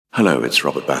Hello, it's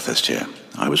Robert Bathurst here.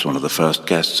 I was one of the first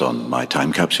guests on My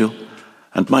Time Capsule,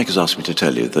 and Mike has asked me to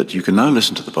tell you that you can now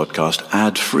listen to the podcast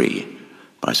ad-free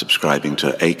by subscribing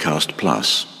to Acast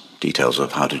Plus. Details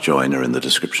of how to join are in the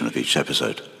description of each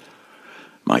episode.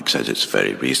 Mike says it's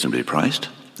very reasonably priced.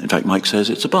 In fact, Mike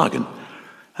says it's a bargain.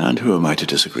 And who am I to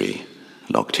disagree?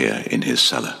 Locked here in his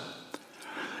cellar.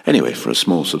 Anyway, for a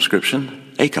small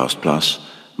subscription, Acast Plus,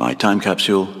 My Time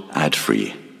Capsule,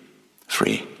 ad-free.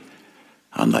 Free.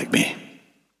 Unlike me.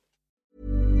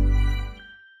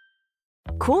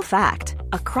 Cool fact,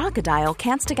 a crocodile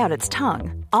can't stick out its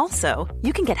tongue. Also,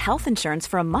 you can get health insurance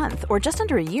for a month or just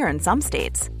under a year in some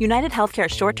states. United Healthcare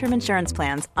short-term insurance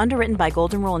plans, underwritten by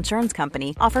Golden Rule Insurance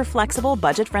Company, offer flexible,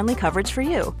 budget-friendly coverage for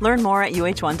you. Learn more at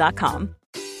uh1.com.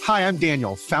 Hi, I'm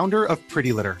Daniel, founder of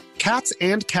Pretty Litter. Cats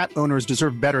and cat owners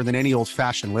deserve better than any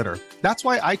old-fashioned litter. That's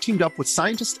why I teamed up with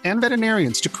scientists and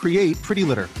veterinarians to create Pretty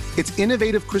Litter. Its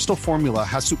innovative crystal formula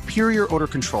has superior odor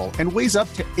control and weighs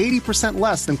up to 80%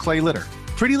 less than clay litter.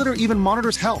 Pretty Litter even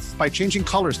monitors health by changing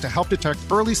colors to help detect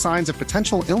early signs of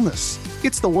potential illness.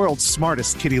 It's the world's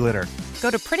smartest kitty litter.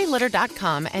 Go to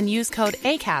prettylitter.com and use code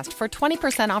ACAST for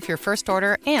 20% off your first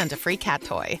order and a free cat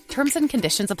toy. Terms and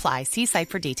conditions apply. See site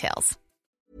for details.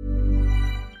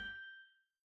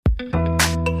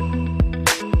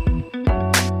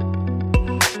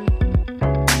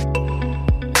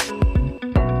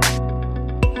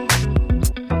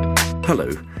 Hello,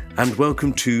 and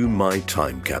welcome to My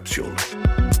Time Capsule.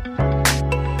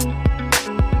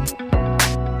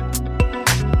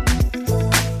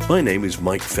 My name is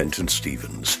Mike Fenton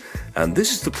Stevens, and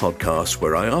this is the podcast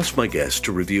where I ask my guests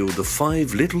to reveal the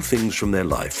 5 little things from their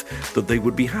life that they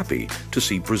would be happy to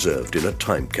see preserved in a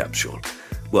time capsule.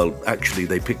 Well, actually,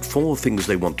 they pick 4 things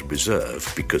they want to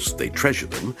preserve because they treasure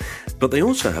them, but they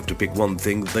also have to pick 1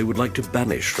 thing that they would like to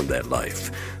banish from their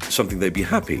life, something they'd be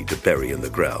happy to bury in the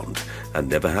ground and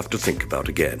never have to think about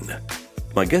again.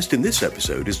 My guest in this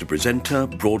episode is the presenter,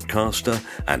 broadcaster,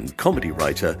 and comedy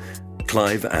writer,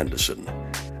 Clive Anderson.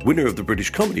 Winner of the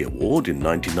British Comedy Award in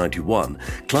 1991,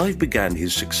 Clive began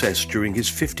his success during his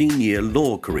 15-year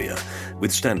law career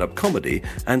with stand-up comedy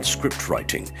and script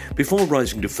writing, before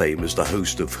rising to fame as the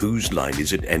host of Whose Line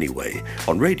Is It Anyway?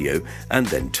 On radio and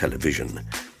then television.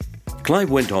 Clive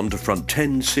went on to front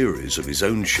 10 series of his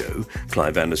own show,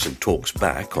 Clive Anderson Talks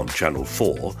Back on Channel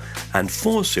 4, and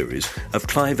 4 series of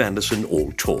Clive Anderson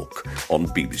All Talk on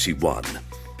BBC One.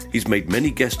 He's made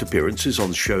many guest appearances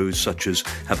on shows such as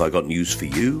Have I Got News For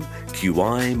You,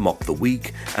 QI, Mock the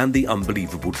Week, and The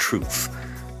Unbelievable Truth.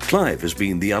 Clive has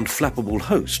been the unflappable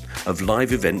host of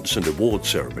live events and award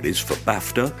ceremonies for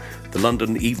BAFTA, the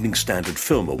London Evening Standard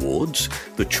Film Awards,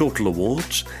 the Chortle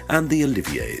Awards, and the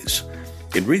Oliviers.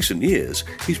 In recent years,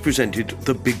 he's presented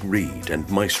The Big Read and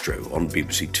Maestro on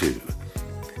BBC Two.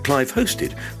 Clive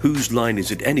hosted Whose Line Is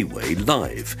It Anyway?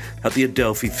 Live at the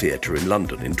Adelphi Theatre in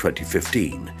London in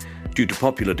 2015. Due to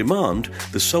popular demand,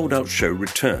 the sold-out show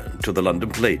returned to the London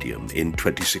Palladium in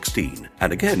 2016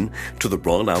 and again to the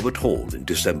Royal Albert Hall in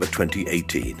December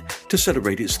 2018 to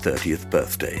celebrate its 30th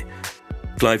birthday.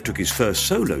 Clive took his first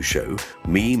solo show,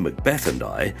 Me, Macbeth and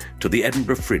I, to the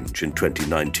Edinburgh Fringe in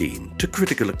 2019 to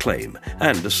critical acclaim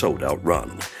and a sold-out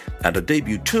run, and a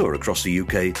debut tour across the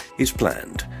UK is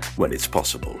planned when it's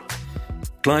possible.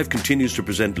 Clive continues to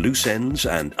present Loose Ends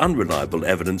and Unreliable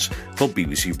Evidence for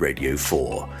BBC Radio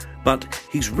 4, but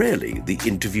he's rarely the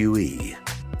interviewee,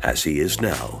 as he is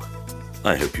now.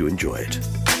 I hope you enjoy it.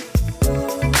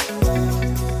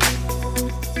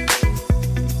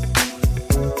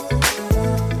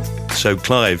 So,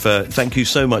 Clive, thank you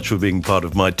so much for being part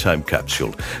of My Time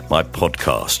Capsule, my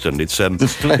podcast. And it's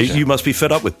you must be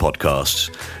fed up with podcasts.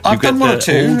 I've done one or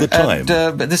two all the time.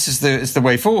 But this is the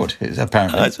way forward,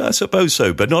 apparently. I suppose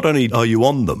so. But not only are you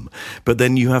on them, but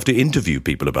then you have to interview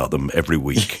people about them every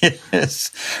week. Yes.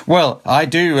 Well, I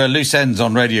do Loose Ends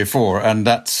on Radio 4, and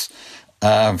that's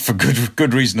for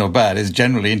good reason or bad, is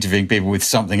generally interviewing people with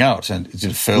something out. And it's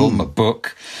a film, a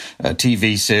book, a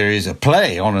TV series, a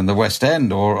play on in the West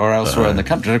End or elsewhere in the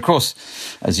country. And of course,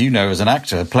 as you know, as an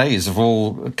actor, plays have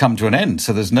all come to an end.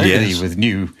 So there's nobody with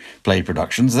new play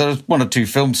productions. There's 1 or 2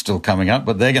 films still coming up,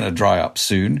 but they're going to dry up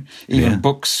soon. Even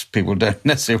books people don't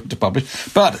necessarily want to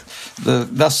publish. But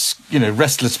thus,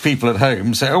 restless people at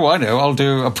home say, oh, I know, I'll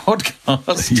do a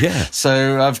podcast. Yeah.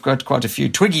 So I've got quite a few.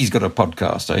 Twiggy's got a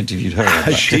podcast. I interviewed her.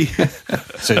 Has she?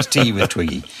 So it's Tea with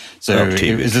Twiggy. So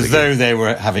it was as though they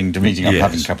were meeting up,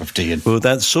 having a cup of tea. Well,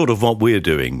 that's sort of what we're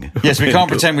doing. Yes, we can't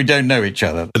pretend we don't know each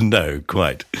other. No,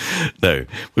 quite. No,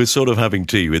 we're sort of having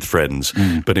tea with friends.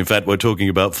 But in fact, we're talking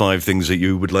about 5 things that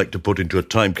you would like to put into a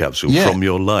time capsule from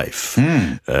your life.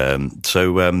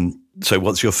 So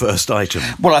what's your first item?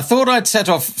 Well, I thought I'd set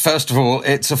off, first of all,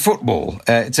 it's a football.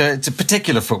 It's a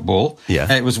particular football.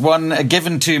 Yeah. It was one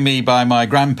given to me by my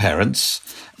grandparents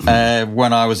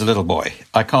when I was a little boy.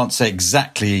 I can't say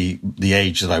exactly the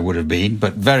age that I would have been,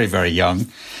 but very, very young.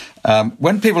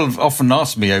 When people have often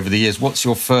asked me over the years, what's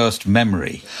your first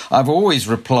memory? I've always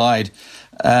replied,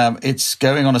 it's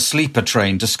going on a sleeper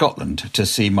train to Scotland to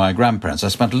see my grandparents. I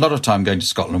spent a lot of time going to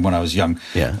Scotland when I was young,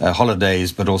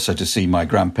 holidays, but also to see my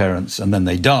grandparents, and then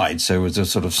they died, so it was a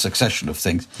sort of succession of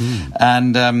things.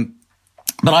 And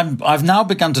but I've now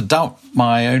begun to doubt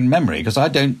my own memory, because I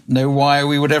don't know why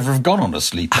we would ever have gone on a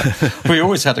sleeper. We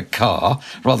always had a car,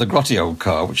 rather grotty old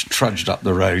car, which trudged up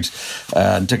the road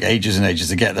and took ages and ages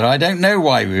to get there. I don't know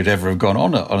why we would ever have gone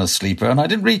on a sleeper, and I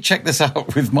didn't really check this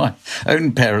out with my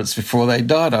own parents before they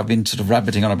died. I've been sort of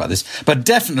rabbiting on about this. But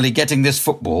definitely getting this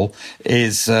football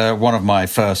is one of my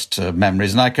first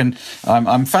memories, and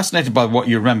I'm fascinated by what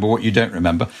you remember, what you don't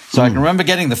remember. So I can remember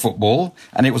getting the football,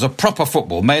 and it was a proper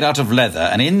football made out of leather.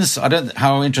 And I don't know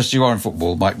how interested you are in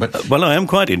football, Mike, but... Well, I am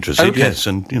quite interested, okay. Yes.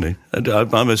 And,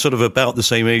 I'm a sort of about the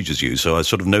same age as you, so I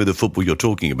sort of know the football you're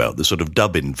talking about, the sort of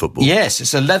dub-in football. Yes,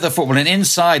 it's a leather football, and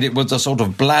inside it was a sort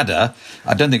of bladder.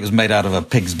 I don't think it was made out of a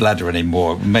pig's bladder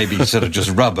anymore, maybe sort of just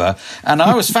rubber. And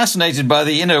I was fascinated by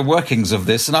the inner workings of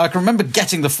this, and I can remember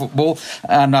getting the football,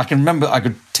 and I can remember I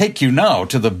could take you now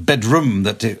to the bedroom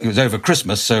that it was over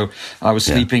Christmas, so I was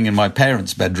sleeping in my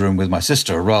parents' bedroom with my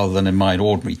sister rather than in my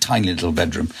ordinary tiny little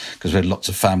bedroom, because we had lots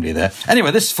of family there. Anyway,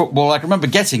 this football, I can remember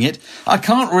getting it. I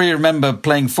can't really remember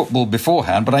playing football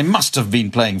beforehand, but I must have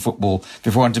been playing football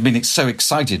beforehand and been so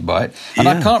excited by it. And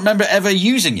I can't remember ever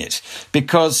using it,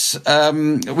 because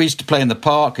we used to play in the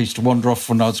park. I used to wander off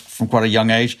when I was from quite a young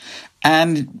age.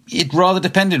 And it rather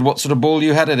depended what sort of ball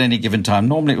you had at any given time.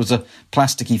 Normally it was a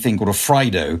plasticky thing called a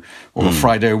Frido, or a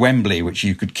Frido Wembley, which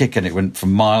you could kick and it went for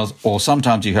miles, or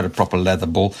sometimes you had a proper leather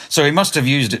ball. So he must have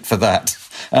used it for that.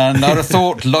 And I'd have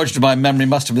thought, lodged in my memory,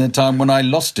 must have been the time when I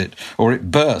lost it, or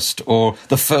it burst, or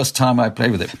the first time I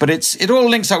played with it. But it all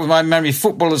links up with my memory.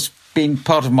 Football has been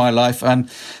part of my life, and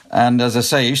as I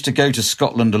say, I used to go to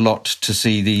Scotland a lot to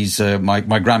see these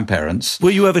my grandparents. Were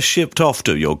you ever shipped off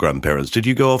to your grandparents? Did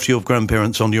you go off to your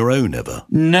grandparents on your own ever?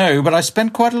 No, but I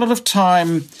spent quite a lot of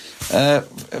time.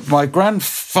 My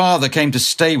grandfather came to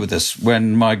stay with us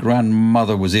when my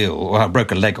grandmother was ill, or I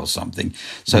broke a leg or something.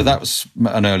 So that was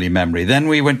an early memory. Then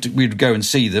we'd go and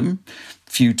see them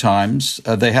few times.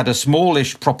 They had a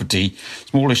smallish property,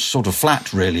 smallish sort of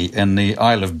flat really, in the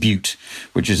Isle of Bute,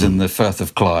 which is in the Firth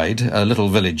of Clyde, a little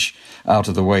village out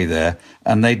of the way there.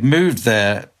 And they'd moved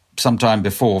there some time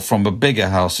before from a bigger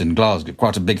house in Glasgow,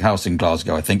 quite a big house in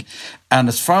Glasgow, I think. And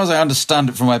as far as I understand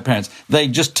it from my parents,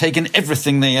 they'd just taken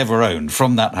everything they ever owned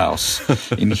from that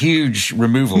house in huge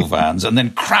removal vans and then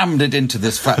crammed it into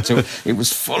this flat. So it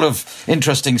was full of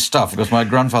interesting stuff, because my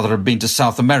grandfather had been to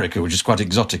South America, which is quite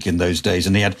exotic in those days,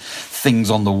 and he had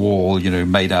things on the wall,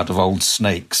 made out of old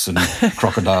snakes and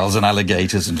crocodiles and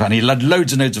alligators. And he had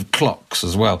loads and loads of clocks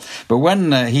as well. But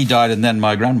when he died and then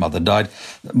my grandmother died,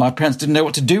 my parents didn't know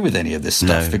what to do with any of this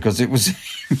stuff, because it was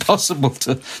impossible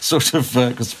to sort of...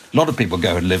 because a lot of people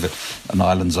go and live on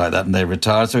islands like that and they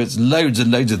retire, so it's loads and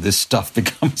loads of this stuff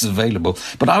becomes available.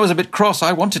 But I was a bit cross.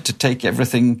 I wanted to take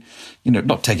everything,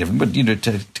 not take everything, but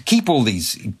to keep all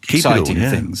these exciting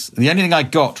things. The only thing I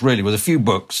got really was a few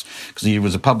books, because he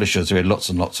was a publisher, so he had lots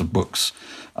and lots of books.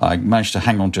 I managed to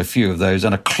hang on to a few of those,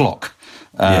 and a clock,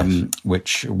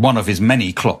 which one of his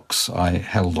many clocks I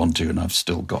held on to, and I've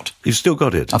still got. You've still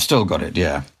got it? I've still got it,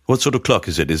 yeah. What sort of clock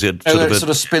is it? Is it sort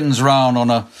of spins round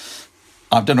on a...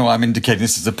 I don't know why I'm indicating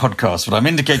this is a podcast, but I'm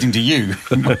indicating to you.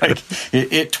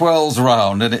 It twirls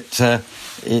around, and it's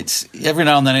every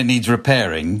now and then it needs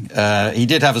repairing. He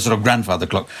did have a sort of grandfather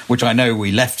clock, which I know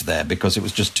we left there because it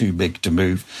was just too big to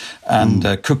move, and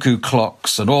cuckoo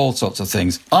clocks and all sorts of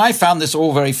things. I found this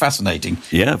all very fascinating.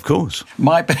 Yeah, of course.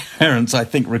 My parents, I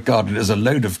think, regarded it as a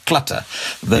load of clutter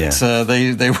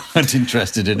that they weren't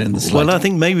interested in the slightest. Well, I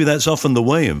think maybe that's often the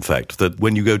way, in fact, that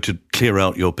when you go to clear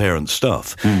out your parents'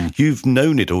 stuff, you've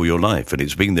known it all your life and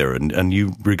it's been there, and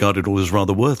you regard it all as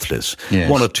rather worthless. Yes.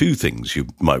 One or two things you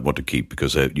might want to keep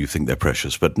because you think they're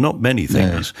precious, but not many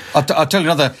things. No. I'll tell you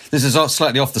another, this is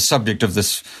slightly off the subject of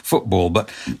this football,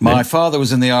 but my father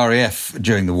was in the RAF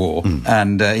during the war,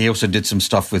 and he also did some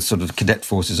stuff with sort of cadet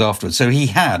forces afterwards. So he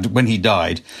had, when he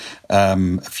died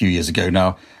a few years ago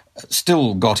now,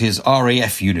 still got his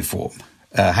RAF uniform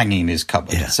hanging in his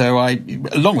cupboard. Yeah. So I,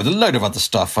 along with a load of other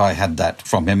stuff, I had that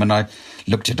from him, and I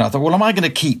looked at it and I thought, well, am I going to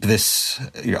keep this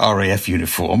RAF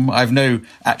uniform? I've no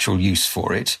actual use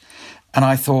for it. And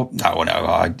I thought,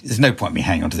 there's no point me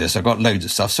hanging on to this. I've got loads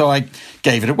of stuff. So I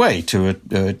gave it away to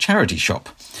a charity shop.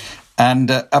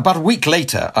 And about a week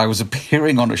later, I was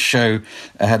appearing on a show.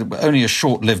 I had only a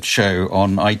short-lived show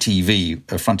on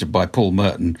ITV, fronted by Paul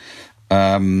Merton,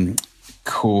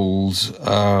 called,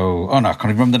 I can't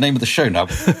remember the name of the show now.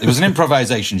 It was an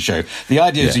improvisation show. The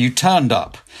idea is you turned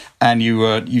up and you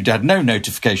had no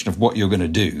notification of what you were going to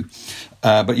do,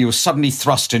 but you were suddenly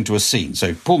thrust into a scene.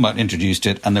 So Paul Merton introduced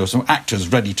it, and there were some actors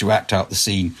ready to act out the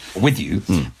scene with you,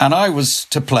 and I was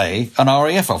to play an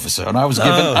RAF officer, and I was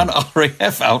given an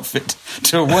RAF outfit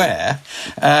to wear.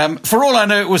 For all I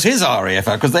know, it was his RAF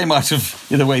outfit, because they might have,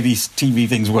 the way these TV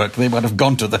things work, they might have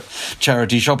gone to the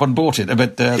charity shop and bought it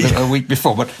a week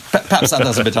before, but perhaps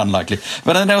that's a bit unlikely.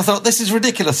 But I never thought, this is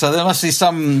ridiculous, so there must be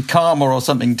some karma or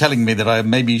something telling me that I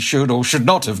maybe should or should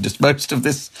not have disposed of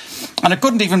this. And I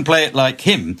couldn't even play it like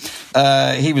him.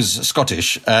 He was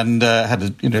Scottish and had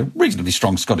a reasonably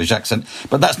strong Scottish accent,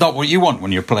 but that's not what you want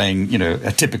when you're playing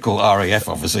a typical RAF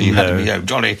officer. You had to be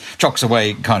jolly, chocks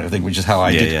away kind of thing, which is how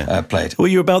I did play it. Well,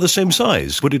 you're about the same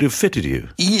size. Would it have fitted you?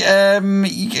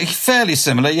 Fairly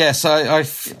similar, yes.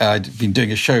 I'd been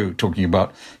doing a show talking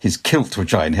about his kilt,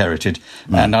 which I inherited,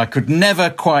 and I could never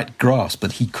quite grasp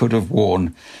that he could have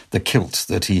worn the kilt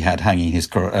that he had hanging his...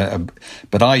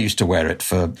 but I used to wear it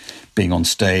for being on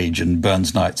stage and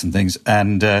Burns nights and things,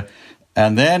 and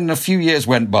then a few years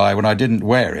went by when I didn't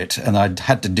wear it, and I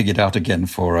had to dig it out again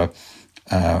for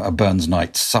a Burns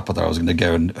night supper that I was going to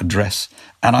go and address,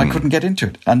 and I couldn't get into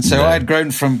it. And so I had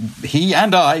grown from... He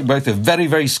and I both are very,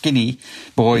 very skinny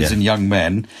boys and young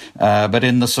men, but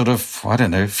in the sort of, I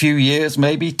don't know, few years,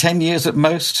 maybe 10 years at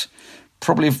most,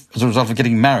 probably as a result of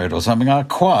getting married or something, I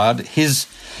acquired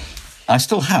I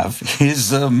still have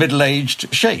his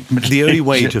middle-aged shape. The only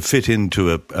way to fit into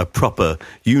a proper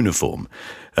uniform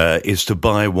is to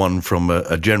buy one from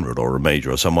a general or a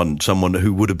major or someone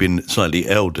who would have been slightly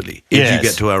elderly if you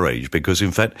get to our age, because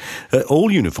in fact all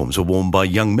uniforms are worn by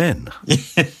young men.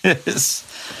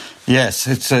 Yes,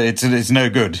 it's no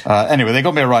good. Anyway, they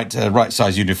got me a right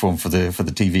size uniform for the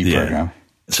TV program.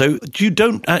 So you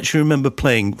don't actually remember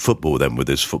playing football then with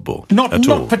this football? Not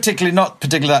particularly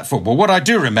that football. What I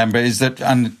do remember is that,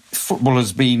 and football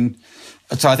has been,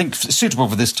 so I think suitable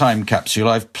for this time capsule,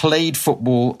 I've played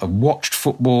football, I've watched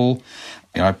football,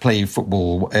 I play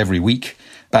football every week,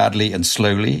 badly and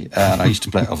slowly, and I used to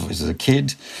play it as a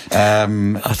kid.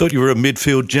 I thought you were a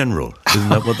midfield general. Isn't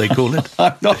that what they call it?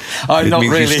 I'm not it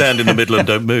means really. You stand in the middle and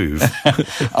don't move.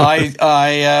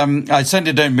 I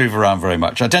certainly don't move around very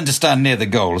much. I tend to stand near the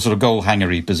goal, a sort of goal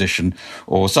hangery position,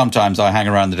 or sometimes I hang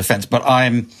around the defence. But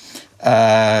I'm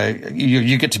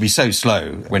you get to be so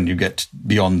slow when you get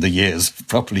beyond the years of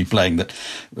properly playing that.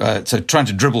 So trying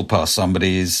to dribble past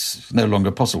somebody is no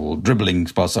longer possible. Dribbling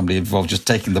past somebody involves just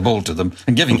taking the ball to them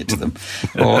and giving it to them,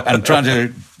 and trying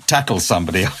to tackle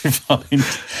somebody. I find,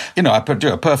 I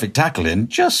do a perfect tackle in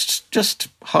just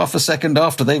half a second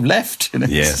after they've left.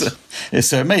 Yes.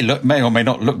 So it may or may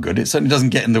not look good. It certainly doesn't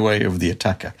get in the way of the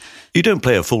attacker. You don't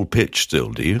play a full pitch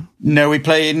still, do you? No, we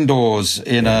play indoors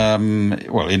on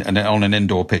an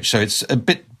indoor pitch. So it's a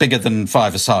bit bigger than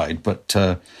five-a-side, but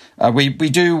we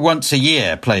do once a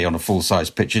year play on a full-size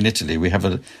pitch in Italy. We have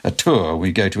a tour.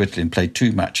 We go to Italy and play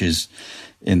 2 matches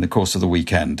in the course of the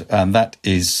weekend, and that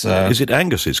is... is it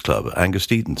Angus's club, Angus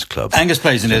Deaton's club? Angus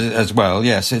plays in it as well,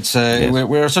 yes. It's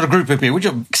We're a sort of group of people,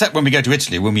 except when we go to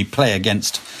Italy, when we play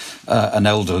against an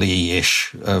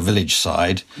elderly-ish village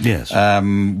side. Yes.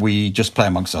 We just play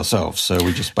amongst ourselves, so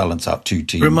we just balance out 2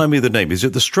 teams. Remind me of the name. Is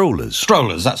it the Strollers?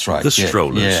 Strollers, that's right. The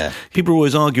Strollers. Yeah. People are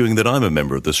always arguing that I'm a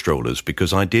member of the Strollers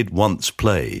because I did once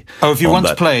play. Oh, if you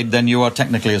once played, then you are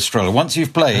technically a stroller. Once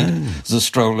you've played as a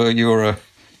stroller, you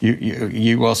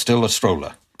are still a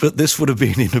stroller. But this would have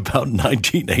been in about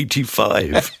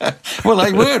 1985. Well, I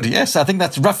would, yes. I think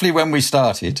that's roughly when we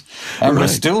started. And we're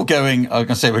still going, I was going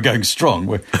to say we're going strong.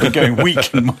 We're going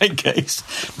weak in my case.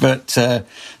 But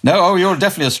you're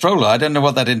definitely a stroller. I don't know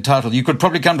what that entitled. You could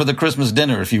probably come to the Christmas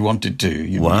dinner if you wanted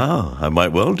to. Wow, I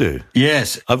might well do.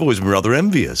 Yes. I've always been rather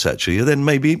envious, actually. Then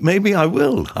maybe I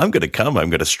will. I'm going to come.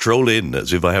 I'm going to stroll in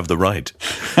as if I have the right.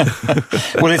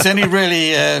 Well, it's only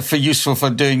really useful for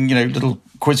doing, little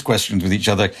quiz questions with each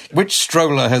other. Which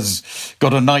stroller has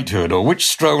got a knighthood, or which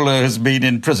stroller has been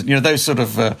in prison? Those sort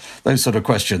of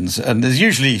questions. And there's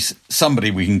usually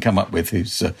somebody we can come up with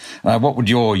who's. What would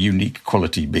your unique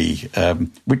quality be?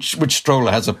 Which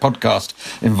stroller has a podcast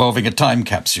involving a time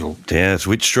capsule? Yes,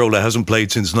 which stroller hasn't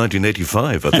played since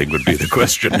 1985? I think would be the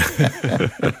question.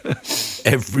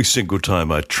 Every single time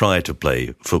I try to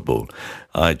play football,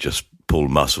 I just pull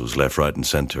muscles left, right, and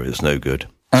centre. It's no good.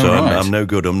 So right. I'm no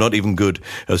good. I'm not even good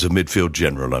as a midfield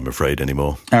general, I'm afraid,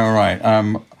 anymore. All right.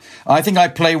 I think I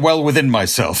play well within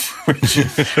myself,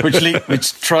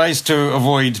 which tries to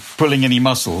avoid pulling any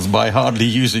muscles by hardly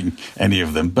using any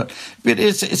of them. But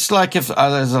it's like if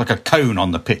there's like a cone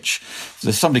on the pitch. So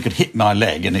if somebody could hit my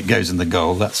leg and it goes in the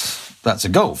goal, that's a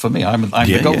goal for me. I'm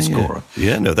the goal scorer.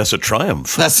 Yeah, no, that's a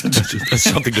triumph. That's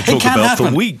something to talk about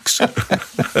for weeks.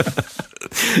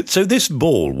 So this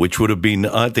ball, which would have been,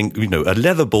 I think, a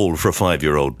leather ball for a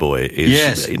 5-year-old boy,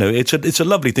 is, it's a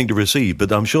lovely thing to receive.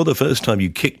 But I'm sure the first time you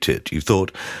kicked it, you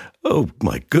thought, oh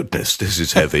my goodness, this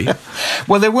is heavy.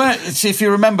 Well, they weren't. If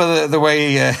you remember the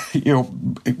way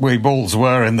way balls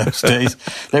were in those days,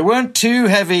 they weren't too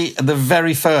heavy the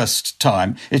very first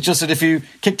time. It's just that if you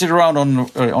kicked it around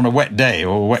on a wet day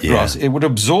or wet grass, it would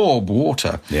absorb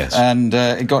water. Yes, and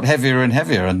it got heavier and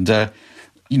heavier. And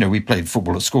we played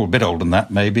football at school, a bit older than that,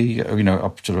 maybe.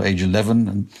 Up to age 11,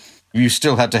 and you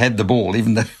still had to head the ball,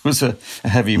 even though it was a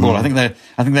heavy ball. I think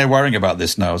they're worrying about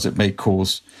this now, as it may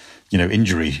cause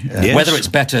injury. Yes. Whether it's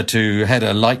better to head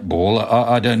a light ball,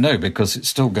 I don't know, because it's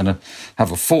still going to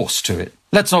have a force to it.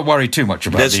 Let's not worry too much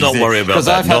about Let's not worry about that. Because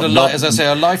I've had, as I say,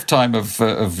 a lifetime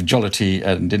of jollity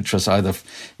and interest, either,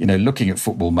 looking at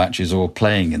football matches or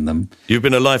playing in them. You've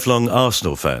been a lifelong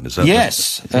Arsenal fan, is that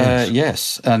yes. right?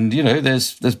 Yes. And,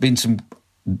 there's been some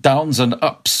downs and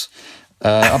ups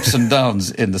and downs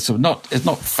in the... So it's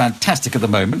not fantastic at the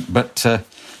moment, but...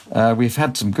 we've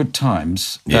had some good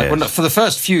times. Yes. For the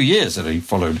first few years that I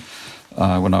followed,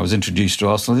 when I was introduced to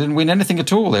Arsenal, they didn't win anything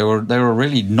at all. They were a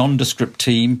really nondescript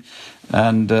team,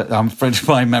 and I'm afraid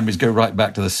my memories go right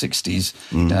back to the 60s,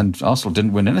 and Arsenal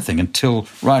didn't win anything until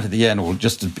right at the end, or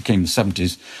just as it became the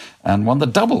 70s, and won the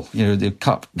double, the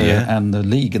cup and the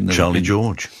league. And Charlie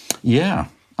George. Yeah.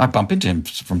 I bump into him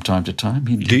from time to time.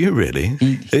 Do you really?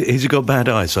 Has he got bad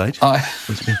eyesight?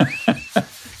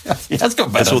 He has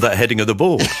got better. That's all that heading of the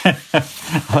ball.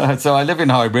 So I live in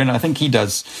Highbury, and I think he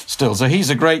does still. So he's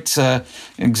a great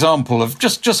example of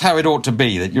just how it ought to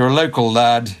be, that you're a local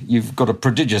lad, you've got a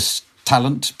precocious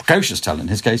talent in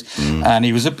his case, and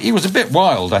he was a bit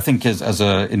wild, I think,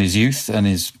 in his youth and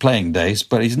his playing days,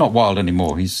 but he's not wild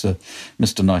anymore. He's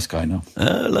Mr. Nice Guy now.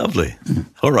 Lovely.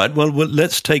 All right, well,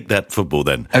 let's take that football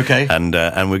then. Okay. And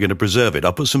we're going to preserve it.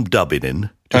 I'll put some dubbing in,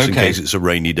 just in case it's a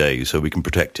rainy day, so we can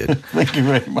protect it. Thank you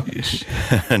very much.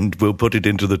 And we'll put it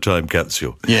into the time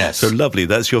capsule. Yes. So lovely,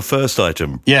 that's your first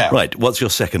item. Yeah. Right, what's your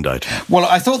second item? Well,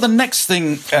 I thought the next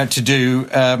thing to do,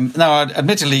 now,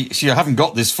 admittedly, I haven't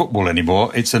got this football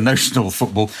anymore. It's a notional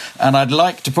football, and I'd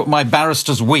like to put my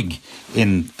barrister's wig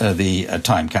in the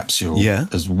time capsule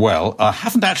as well. I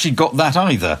haven't actually got that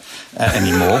either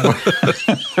anymore,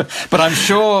 but I'm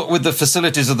sure with the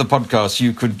facilities of the podcast,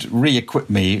 you could re-equip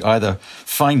me, either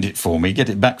find it for me, get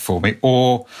it back for me,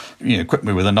 or equip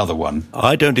me with another one.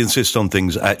 I don't insist on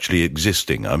things actually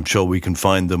existing. I'm sure we can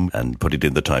find them and put it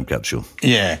in the time capsule.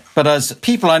 Yeah, but as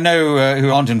people I know who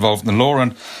aren't involved in the law,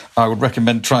 and I would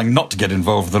recommend trying not to get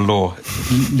involved in the law,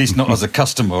 at least not as a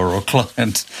customer or a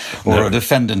client or a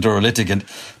defendant or a litigant.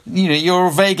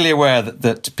 You're vaguely aware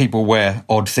that people wear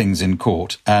odd things in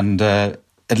court, and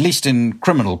at least in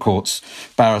criminal courts,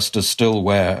 barristers still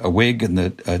wear a wig, and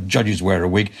the judges wear a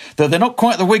wig, though they're not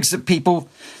quite the wigs that people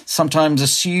sometimes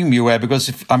assume you wear,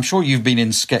 because I'm sure you've been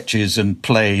in sketches and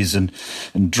plays and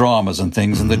dramas and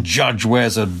things, and the judge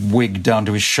wears a wig down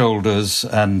to his shoulders,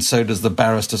 and so does the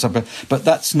barrister. But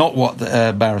that's not what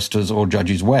the barristers or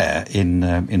judges wear in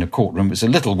a courtroom. It's a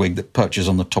little wig that perches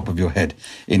on the top of your head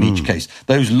in each case.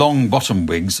 Those long bottom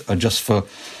wigs are just for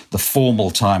the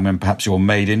formal time when perhaps you're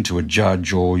made into a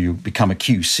judge or you become a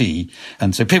QC.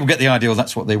 And so people get the idea, well,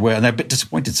 that's what they wear. And they're a bit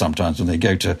disappointed sometimes when they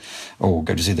go to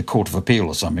see the Court of Appeal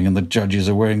or something, and the judges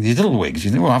are wearing these little wigs.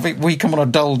 You think, well, have we come on a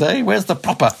dull day? Where's the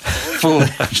proper full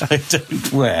they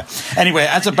don't wear? Anyway,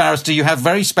 as a barrister, you have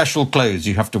very special clothes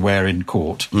you have to wear in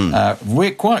court.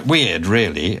 We're quite weird,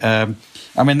 really. They're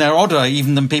odder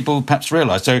even than people perhaps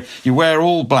realise. So you wear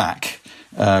all black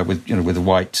with a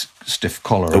white stiff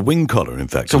collar. A wing collar, in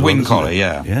fact. It's a wing collar,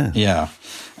 yeah.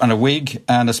 And a wig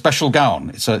and a special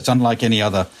gown. So it's unlike any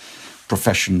other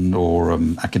profession or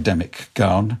academic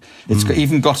gown. It's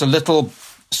even got a little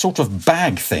sort of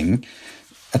bag thing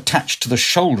attached to the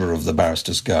shoulder of the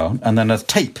barrister's gown, and then a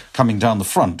tape coming down the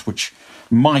front, which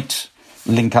might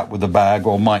link up with the bag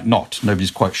or might not.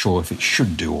 Nobody's quite sure if it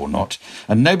should do or not.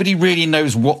 And nobody really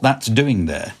knows what that's doing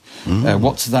there.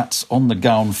 What's that on the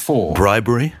gown for?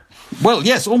 Bribery? Well,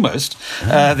 yes, almost.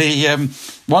 The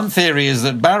one theory is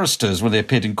that barristers, when they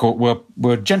appeared in court,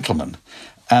 were gentlemen,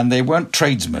 and they weren't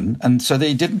tradesmen, and so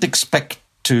they didn't expect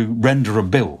to render a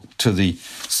bill to the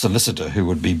solicitor who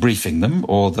would be briefing them,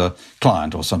 or the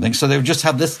client or something. So they would just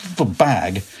have this little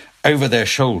bag over their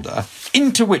shoulder,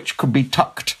 into which could be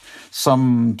tucked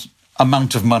some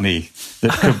amount of money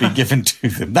that could be given to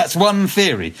them. That's one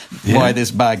theory why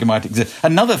this bag might exist.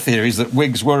 Another theory is that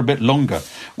wigs were a bit longer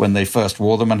when they first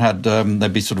wore them, and had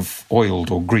they'd be sort of oiled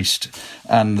or greased,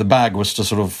 and the bag was to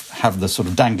sort of have the sort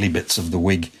of dangly bits of the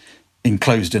wig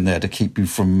enclosed in there to keep you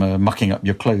from mucking up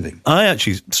your clothing. I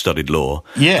actually studied law.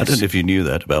 Yes. I don't know if you knew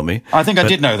that about me. I think I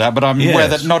did know that, but I'm aware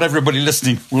that not everybody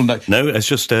listening will know. No, it's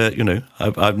just,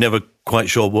 I've never quite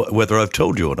sure whether I've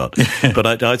told you or not.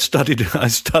 But I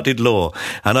studied law,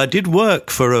 and I did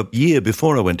work for a year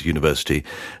before I went to university.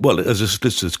 Well, as a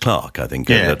solicitor's clerk, I think,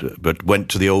 but went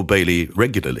to the Old Bailey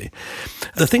regularly.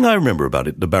 The thing I remember about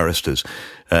it, the barristers,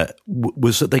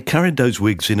 was that they carried those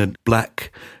wigs in a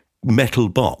black metal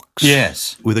box,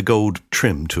 with a gold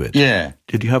trim to it. Yeah.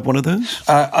 Did you have one of those?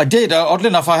 I did. Oddly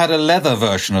enough, I had a leather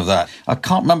version of that. I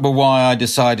can't remember why I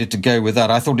decided to go with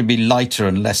that. I thought it'd be lighter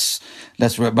and less.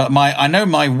 But I know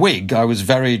my wig, I was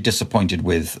very disappointed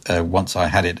with once I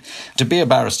had it. To be a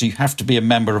barrister, you have to be a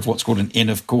member of what's called an Inn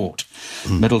of Court.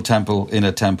 Middle Temple,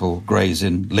 Inner Temple, Gray's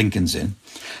Inn, Lincoln's Inn.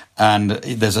 And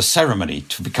there's a ceremony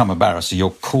to become a barrister. You're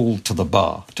called to the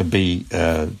bar to be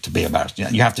a barrister.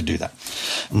 You have to do that.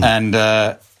 And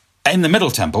in the Middle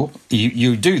Temple,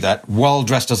 you do that while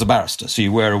dressed as a barrister. So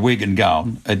you wear a wig and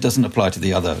gown. It doesn't apply to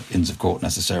the other Inns of Court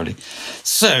necessarily.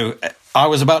 So I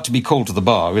was about to be called to the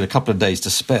bar with a couple of days to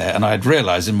spare, and I had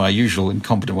realised in my usual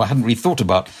incompetent way, I hadn't really thought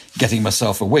about getting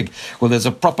myself a wig. Well, there's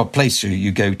a proper place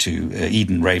you go to,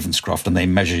 Eden Ravenscroft, and they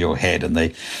measure your head and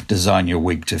they design your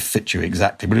wig to fit you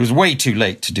exactly. But it was way too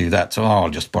late to do that, so I'll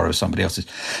just borrow somebody else's.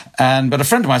 But a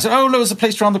friend of mine said, look, there's a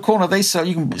place around the corner. They sell,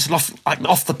 it's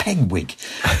off the peg wig.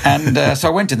 And so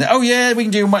I went in there. Oh, yeah, we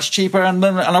can do much cheaper. And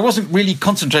I wasn't really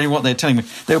concentrating on what they were telling me.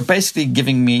 They were basically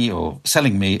giving me or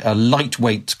selling me a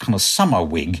lightweight kind of summer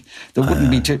wig that wouldn't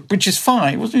be too, which is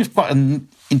fine. It was quite an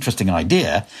interesting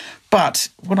idea, but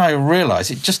when I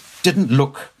realised, it just didn't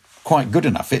look quite good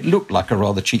enough. It looked like a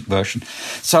rather cheap version.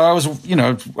 So I was,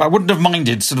 I wouldn't have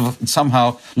minded sort of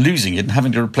somehow losing it and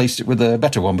having to replace it with a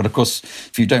better one. But of course,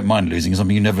 if you don't mind losing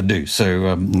something, you never do.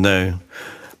 So no.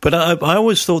 But I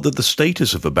always thought that the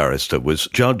status of a barrister was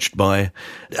judged by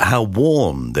how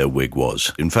worn their wig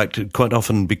was. In fact, quite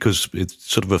often, because it's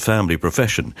sort of a family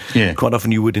profession, quite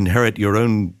often you would inherit your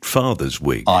own father's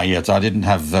wig. Yes, I didn't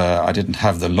have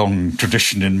the long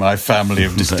tradition in my family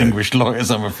of distinguished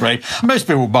lawyers, I'm afraid. Most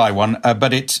people buy one,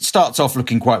 but it starts off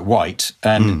looking quite white,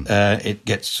 and it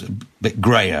gets a bit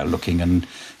greyer looking and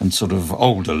sort of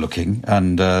older looking,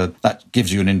 and that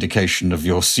gives you an indication of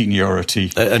your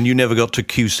seniority. And you never got to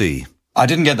QC? I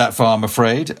didn't get that far, I'm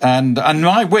afraid, and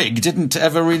my wig didn't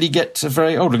ever really get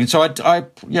very old looking. So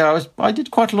I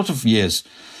did quite a lot of years,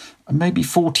 maybe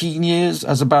 14 years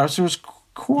as a barrister. It was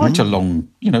quite a long,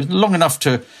 long enough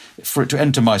for it to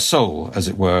enter my soul, as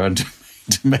it were, and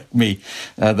to make me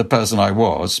the person I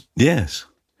was. Yes.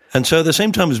 And so at the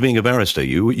same time as being a barrister,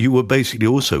 you were basically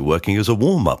also working as a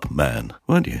warm-up man,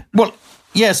 weren't you? Well,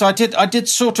 yes, I did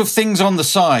sort of things on the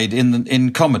side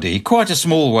in comedy, quite a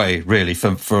small way, really,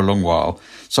 for a long while.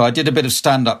 So I did a bit of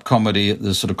stand-up comedy at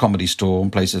the sort of Comedy Store and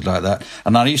places like that.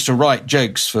 And I used to write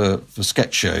jokes for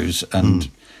sketch shows and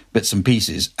bits and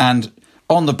pieces. And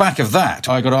on the back of that,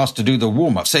 I got asked to do the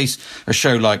warm-up. Say a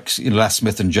show like Lass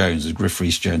Smith and Jones, with Griff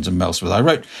Rhys-Jones and Mel Smith. I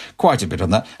wrote quite a bit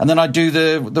on that. And then I do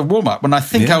the warm-up. And I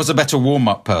think I was a better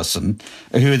warm-up person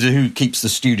who keeps the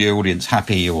studio audience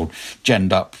happy or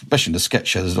genned up, especially in the sketch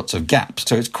show. There's lots of gaps.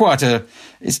 So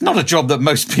it's not a job that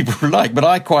most people like, but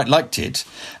I quite liked it.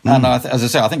 And as I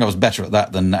say, I think I was better at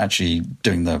that than actually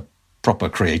doing the proper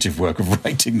creative work of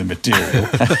writing the material.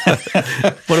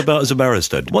 What about as a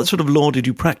barrister? What sort of law did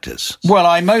you practice? Well,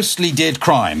 I mostly did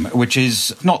crime, which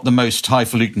is not the most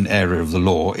highfalutin area of the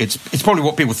law. It's probably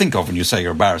what people think of when you say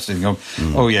you're a barrister. You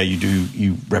go,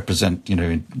 you represent,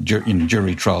 in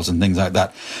jury trials and things like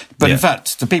that. But in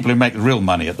fact, the people who make the real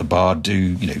money at the bar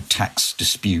do, tax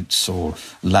disputes or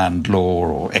land law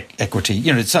or equity.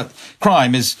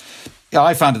 Crime is...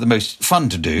 I found it the most fun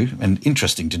to do and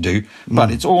interesting to do,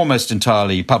 but it's almost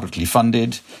entirely publicly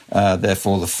funded.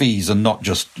 Therefore, the fees are not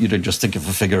just, you don't just think of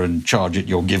a figure and charge it.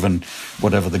 You're given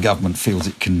whatever the government feels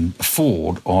it can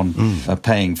afford on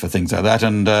paying for things like that.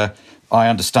 And I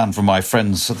understand from my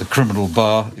friends at the criminal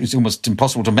bar, it's almost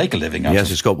impossible to make a living out of it.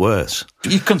 Yes, it's got worse.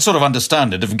 You can sort of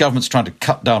understand it. If the government's trying to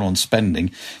cut down on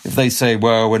spending, if they say,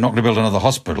 well, we're not going to build another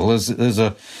hospital, there's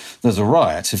there's a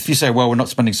riot. If you say, well, we're not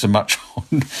spending so much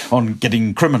on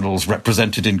getting criminals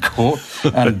represented in court,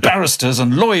 and barristers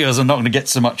and lawyers are not going to get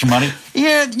so much money,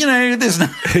 there's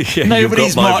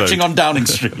nobody's marching on Downing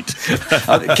Street.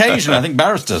 Occasionally, I think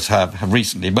barristers have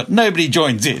recently, but nobody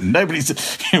joins in. Nobody's,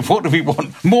 what do we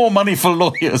want? More money for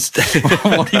lawyers.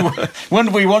 When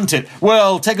do we want it?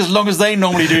 Well, take as long as they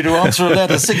normally do to answer a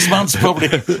letter. 6 months, probably.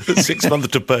 6 months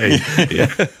to pay.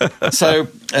 Yeah. So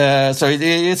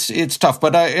it's tough.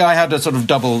 But I had a sort of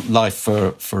double life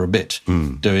for a bit,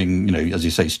 doing, as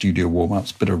you say, studio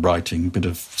warm-ups, bit of writing, bit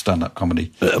of stand-up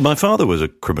comedy. My father was a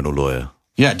criminal lawyer.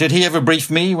 Yeah, did he ever brief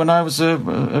me when I was needing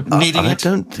it? I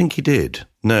don't think he did.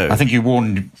 No. I think you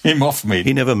warned him off me.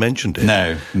 He never mentioned it.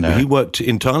 No. He worked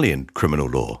entirely in criminal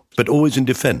law, but always in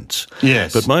defence.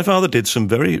 Yes. But my father did some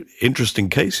very interesting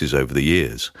cases over the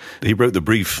years. He wrote the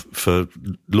brief for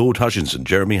Lord Hutchinson,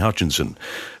 Jeremy Hutchinson,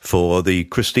 for the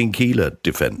Christine Keeler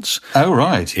defence. Oh,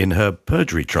 right. In her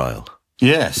perjury trial.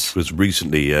 Yes. Which was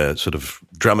recently sort of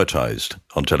dramatised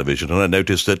on television, and I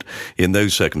noticed that in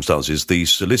those circumstances the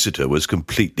solicitor was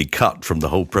completely cut from the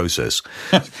whole process.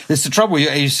 It's the trouble.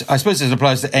 I suppose it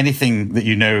applies to anything that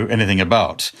you know anything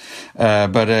about,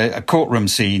 but courtroom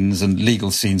scenes and legal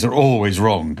scenes are always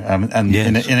wrong, and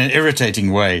yes. in an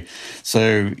irritating way.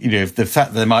 So, if the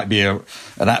fact that there might be an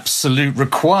absolute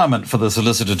requirement for the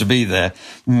solicitor to be there,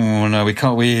 no, we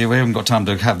can't. We haven't got time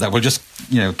to have that. We'll just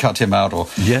cut him out, or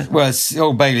well, it's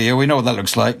Old Bailey. We know what that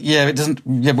looks like. Yeah, it doesn't.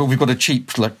 Yeah, but we've got a cheap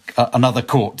another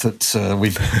court that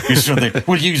we've used.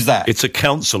 We'll use that. It's a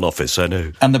council office, I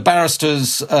know. And the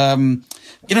barristers, you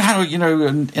know how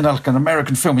in like an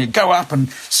American film, you go up and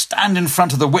stand in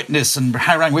front of the witness and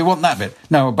harangue. We want that bit.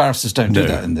 No, barristers don't do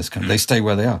that in this country. They stay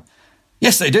where they are.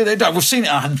 Yes, they do. They do. We've seen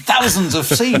it in thousands of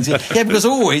scenes. Yeah, because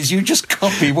always you just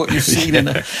copy what you've seen in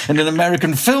an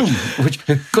American film, which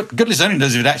goodness only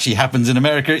knows if it actually happens in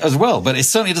America as well. But it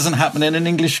certainly doesn't happen in an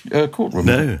English courtroom.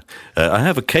 No. I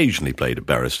have occasionally played a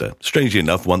barrister. Strangely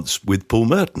enough, once with Paul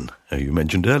Merton, who you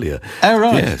mentioned earlier. Oh,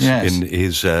 right. Yes. In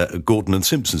his Gordon and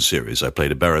Simpson series, I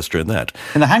played a barrister in that.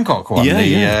 In the Hancock one,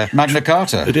 Magna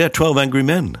Carta. Yeah, 12 Angry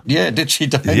Men. Yeah, did she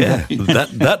die? Yeah,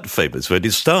 that famous word.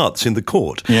 It starts in the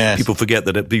court. Yes. People forget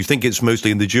that you think it's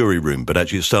mostly in the jury room, but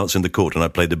actually it starts in the court, and I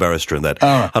played the barrister in that. Oh,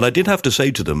 right. And I did have to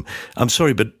say to them, I'm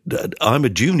sorry, but I'm a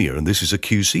junior and this is a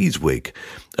QC's wig.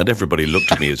 And everybody looked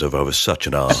at me as if I was such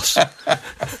an arse.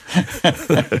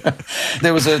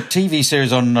 There was a TV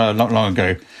series on not long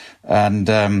ago, and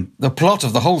the plot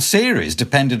of the whole series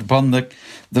depended upon the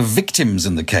victims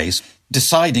in the case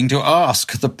deciding to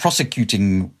ask the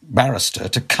prosecuting barrister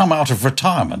to come out of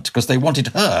retirement because they wanted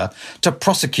her to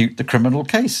prosecute the criminal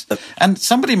case. And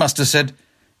somebody must have said,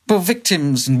 well,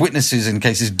 victims and witnesses in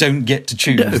cases don't get to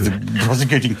choose the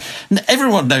prosecuting.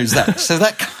 Everyone knows that, so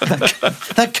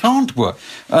that can't work.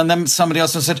 And then somebody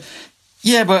else said,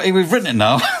 yeah, but we've written it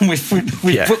now.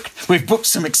 We've booked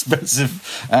some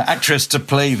expensive actress to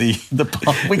play the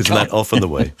part. Isn't that off on the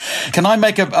way? Can I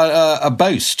make a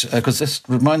boast? Because this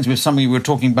reminds me of something we were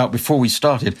talking about before we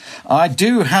started. I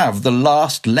do have the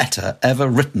last letter ever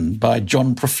written by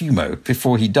John Profumo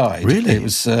before he died. Really? It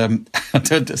was.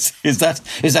 Is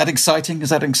that exciting?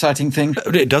 Is that an exciting thing?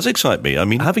 It does excite me. I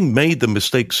mean, having made the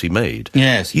mistakes he made,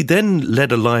 yes, he then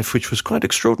led a life which was quite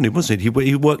extraordinary, wasn't it?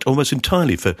 He worked almost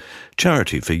entirely for charity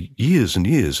for years and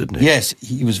years, didn't he? Yes,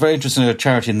 he was very interested in a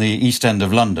charity in the East End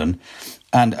of London,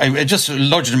 and it just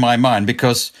lodged in my mind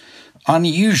because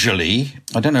unusually,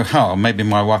 I don't know how, maybe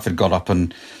my wife had got up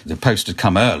and the post had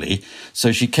come early,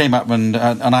 so she came up and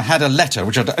I had a letter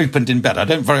which I'd opened in bed. I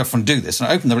don't very often do this, and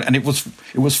I opened it, and it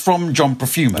was from John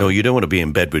Profumo. Oh, you don't want to be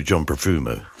in bed with John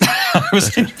Profumo. I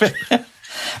was in bed.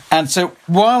 And so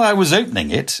while I was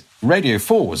opening it, Radio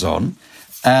 4 was on,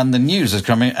 and the news was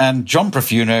coming, and John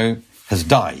Profumo has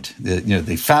died.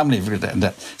 The family.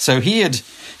 So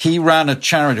he ran a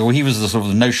charity, or he was the sort of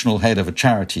the notional head of a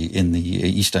charity in the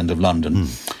East End of London.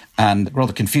 And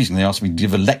rather confusing, they asked me to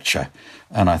give a lecture.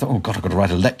 And I thought, oh, God, I've got to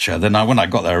write a lecture. Then when I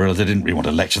got there, I realised they didn't really want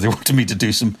a lecture. They wanted me to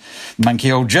do some manky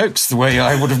old jokes the way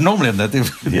I would have normally done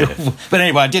that. But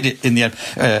anyway, I did it in the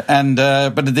end.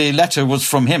 But the letter was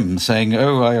from him saying,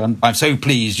 I'm so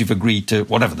pleased you've agreed to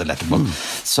whatever the letter was.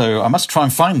 So I must try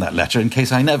and find that letter in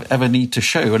case I never ever need to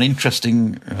show an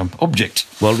interesting object.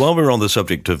 Well, while we're on the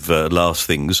subject of last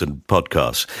things and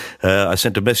podcasts, I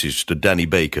sent a message to Danny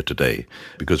Baker today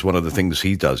because one of the things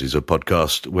he does is a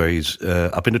podcast where he's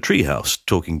up in a treehouse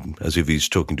talking as if he's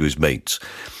talking to his mates.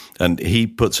 And he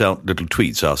puts out little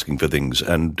tweets asking for things.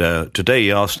 And today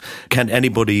he asked, can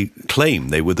anybody claim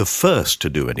they were the first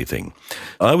to do anything?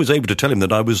 I was able to tell him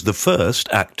that I was the first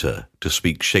actor to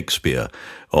speak Shakespeare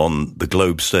on the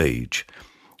Globe stage.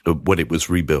 when it was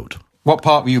rebuilt. What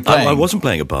part were you playing? I wasn't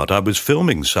playing a part. I was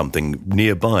filming something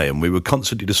nearby, and we were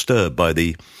constantly disturbed by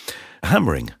the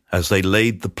hammering as they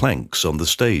laid the planks on the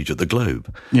stage at the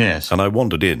Globe. Yes. And I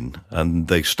wandered in, and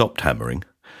they stopped hammering.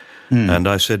 And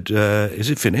I said, is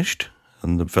it finished?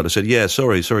 And the fellow said, yeah,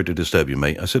 sorry to disturb you,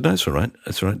 mate. I said, no, it's all right.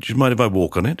 Do you mind if I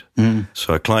walk on it?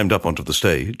 So I climbed up onto the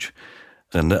stage,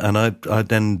 and I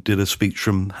then did a speech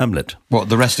from Hamlet. What,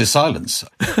 the rest is silence?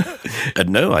 And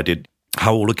no, I did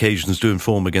How All Occasions Do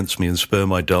Inform Against Me and Spur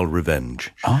My Dull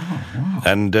Revenge. Oh, wow.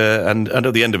 And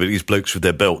at the end of it, these blokes with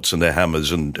their belts and their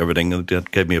hammers and everything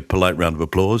gave me a polite round of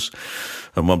applause.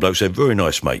 And one bloke said, very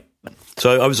nice, mate.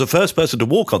 So I was the first person to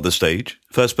walk on the stage,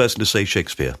 first person to say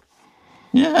Shakespeare.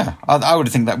 Yeah, I would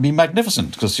think that would be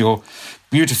magnificent, because your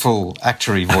beautiful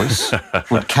actory voice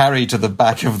would carry to the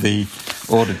back of the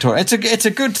auditorium. It's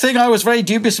a good thing. I was very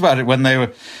dubious about it when they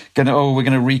were we're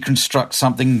going to reconstruct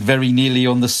something very nearly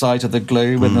on the site of the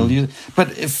Globe. And they'll use it.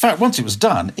 But in fact, once it was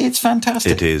done, it's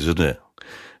fantastic. It is, isn't it?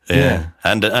 Yeah.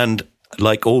 And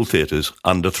like all theatres,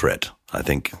 under threat, I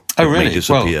think. Oh, it really? may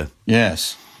disappear. Well,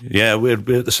 yes. Yeah, we're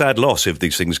at a sad loss if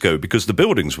these things go, because the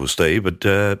buildings will stay, but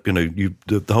the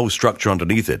whole structure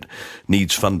underneath it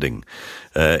needs funding.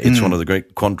 It's one of the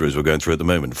great quandaries we're going through at the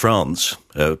moment. France,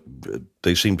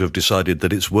 they seem to have decided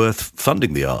that it's worth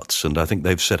funding the arts, and I think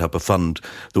they've set up a fund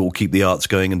that will keep the arts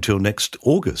going until next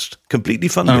August, completely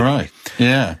funded. Oh, right.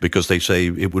 Yeah. Because they say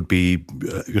it would be,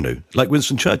 like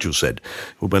Winston Churchill said,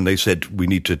 when they said we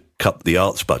need to cut the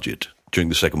arts budget during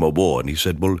the Second World War. And he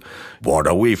said, well, what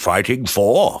are we fighting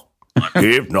for?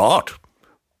 If not,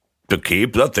 to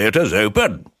keep the theatres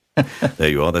open. There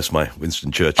you are. That's my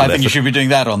Winston Churchill I think you should be doing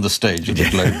that on the stage of the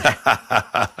Globe.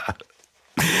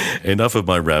 Enough of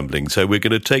my rambling. So we're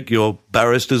going to take your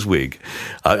barrister's wig.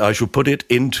 I shall put it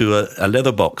into a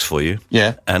leather box for you.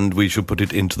 Yeah. And we shall put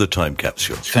it into the time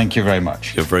capsule. Thank you very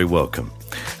much. You're very welcome.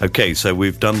 Okay, so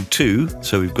we've done 2,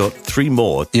 so we've got 3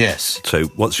 more. Yes. So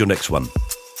what's your next one?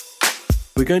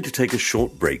 We're going to take a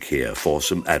short break here for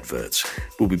some adverts.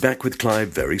 We'll be back with Clive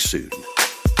very soon.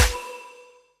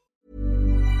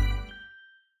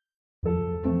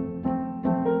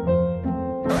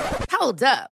 Hold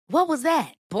up. What was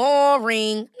that?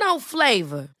 Boring. No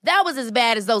flavor. That was as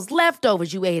bad as those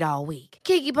leftovers you ate all week.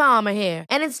 Keke Palmer here,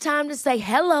 and it's time to say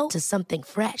hello to something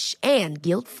fresh and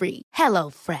guilt-free. Hello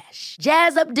Fresh.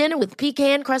 Jazz up dinner with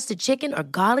pecan-crusted chicken or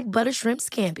garlic butter shrimp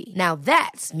scampi. Now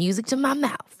that's music to my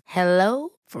mouth. Hello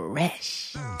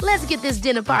Fresh. Let's get this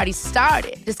dinner party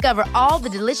started. Discover all the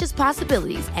delicious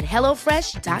possibilities at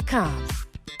HelloFresh.com.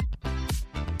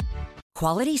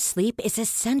 Quality sleep is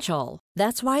essential.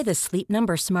 That's why the Sleep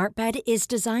Number Smart Bed is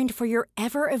designed for your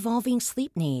ever-evolving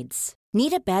sleep needs.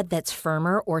 Need a bed that's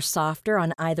firmer or softer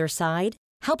on either side?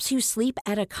 Helps you sleep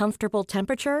at a comfortable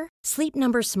temperature? Sleep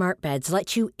Number Smart Beds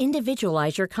let you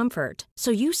individualize your comfort, so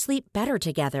you sleep better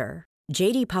together.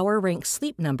 J.D. Power ranks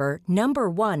Sleep Number number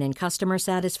 1 in customer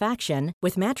satisfaction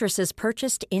with mattresses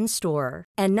purchased in-store.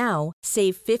 And now,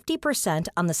 save 50%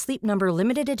 on the Sleep Number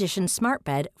Limited Edition Smart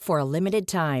Bed for a limited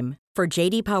time. For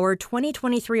J.D. Power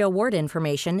 2023 award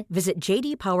information, visit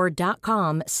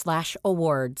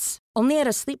jdpower.com/awards. Only at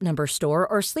a Sleep Number store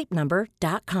or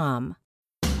sleepnumber.com.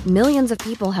 Millions of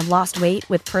people have lost weight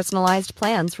with personalized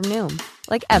plans from Noom.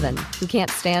 Like Evan, who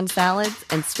can't stand salads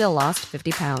and still lost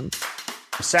 50 pounds.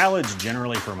 Salads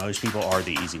generally for most people are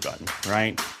the easy button,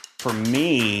 right? For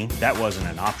me, that wasn't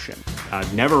an option. I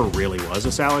never really was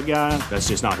a salad guy. That's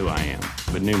just not who I am.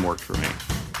 But Noom worked for me.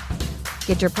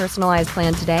 Get your personalized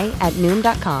plan today at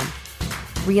Noom.com.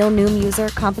 Real Noom user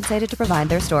compensated to provide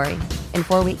their story. In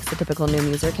 4 weeks, the typical Noom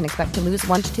user can expect to lose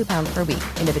 1 to 2 pounds per week.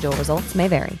 Individual results may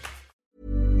vary.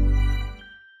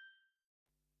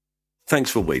 Thanks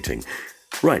for waiting.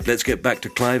 Right, let's get back to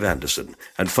Clive Anderson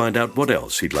and find out what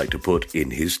else he'd like to put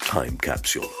in his time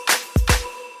capsule.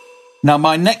 Now,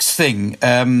 my next thing,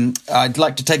 I'd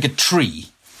like to take a tree.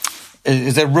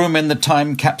 Is there room in the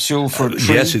time capsule for a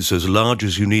tree? Yes, it's as large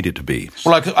as you need it to be.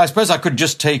 Well, I suppose I could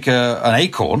just take an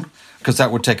acorn, because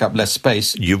that would take up less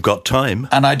space. You've got time.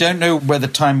 And I don't know where the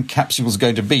time capsule is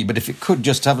going to be, but if it could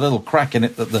just have a little crack in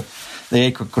it that the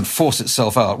acorn could force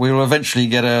itself out, we will eventually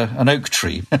get an oak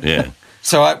tree. Yeah.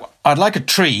 So I'd like a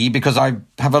tree because I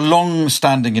have a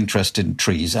long-standing interest in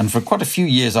trees, and for quite a few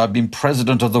years I've been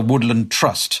president of the Woodland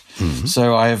Trust. Mm-hmm.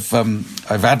 So I've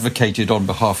advocated on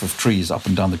behalf of trees up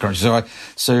and down the country.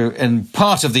 And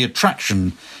part of the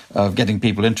attraction of getting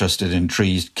people interested in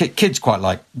trees, kids quite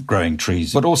like growing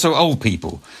trees, but also old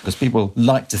people, because people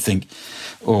like to think,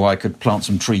 oh, I could plant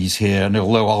some trees here, and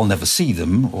although I'll never see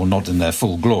them, or not in their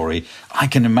full glory, I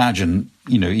can imagine,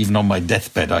 even on my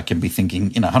deathbed, I can be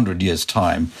thinking, in 100 years'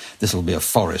 time, this will be a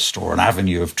forest or an avenue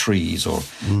avenue of trees or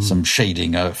some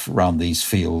shading around these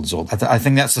fields. Or I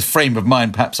think that's the frame of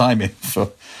mind perhaps I'm in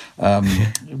for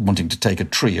wanting to take a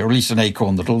tree, or at least an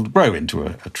acorn that will grow into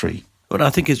a tree. Well, I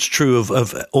think it's true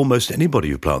of almost anybody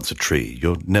who plants a tree.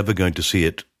 You're never going to see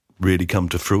it really come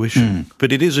to fruition.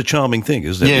 But it is a charming thing,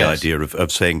 isn't it? Yes. The idea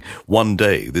of saying, one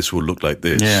day this will look like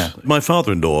this. Yeah. My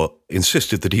father-in-law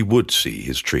insisted that he would see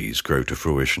his trees grow to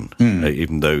fruition,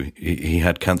 even though he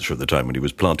had cancer at the time when he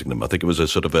was planting them. I think it was a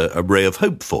sort of a ray of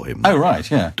hope for him. Oh, right,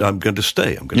 yeah. I'm going to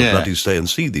stay. I'm going to bloody stay and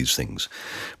see these things.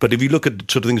 But if you look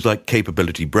at sort of things like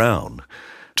Capability Brown,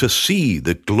 to see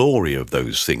the glory of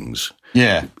those things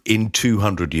in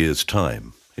 200 years'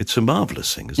 time, it's a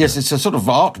marvellous thing, isn't it? Yes, it's a sort of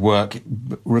artwork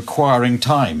requiring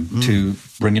time to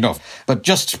bring it off. But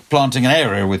just planting an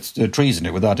area with trees in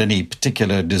it without any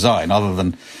particular design, other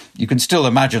than you can still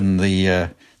imagine the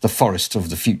forest of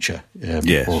the future,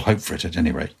 or hope for it at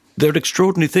any rate. They're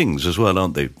extraordinary things as well,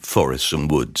 aren't they? Forests and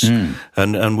woods.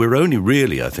 And we're only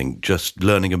really, I think, just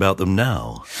learning about them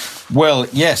now. Well,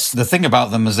 yes, the thing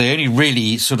about them is they only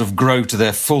really sort of grow to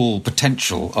their full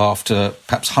potential after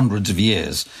perhaps hundreds of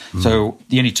years. So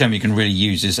the only term you can really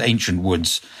use is ancient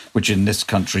woods, which in this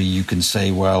country you can say,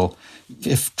 well,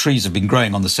 if trees have been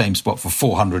growing on the same spot for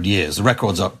 400 years, the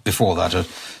records up before that are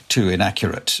too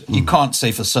inaccurate. You can't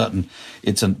say for certain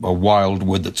it's a wild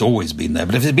wood that's always been there.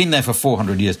 But if it's been there for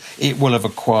 400 years, it will have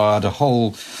acquired a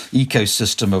whole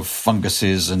ecosystem of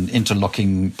funguses and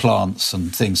interlocking plants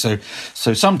and things.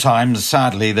 So sometimes,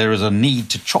 sadly, there is a need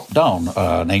to chop down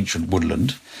an ancient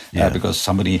woodland because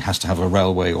somebody has to have a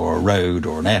railway or a road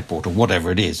or an airport or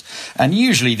whatever it is. And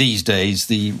usually these days,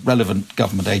 the relevant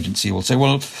government agency will say,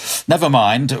 well, never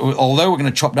mind, although we're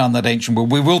going to chop down that ancient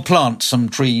wood, we will plant some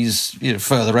trees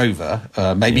further over,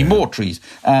 maybe more trees.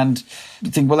 And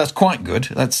you think, well, that's quite good.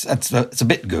 That's a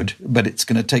bit good, but it's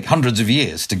going to take hundreds of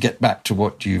years to get back to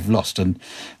what you've lost. And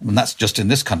that's just in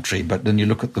this country. But then you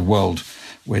look at the world,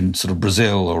 when sort of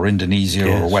Brazil or Indonesia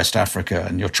or West Africa,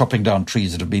 and you're chopping down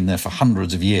trees that have been there for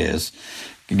hundreds of years,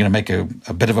 you're going to make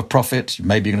a bit of a profit.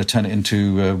 Maybe you're going to turn it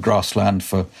into grassland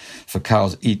for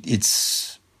cows.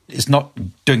 It's not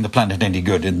doing the planet any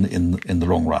good in the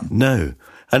long run. No.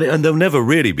 And there'll never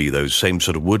really be those same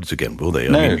sort of woods again, will they?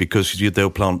 No. I mean, because they'll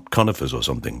plant conifers or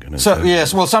something.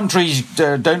 Yes, well, some trees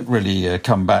don't really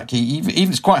come back. Even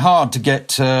it's quite hard to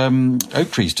get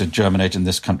oak trees to germinate in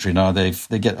this country now. They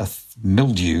get a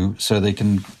mildew, so they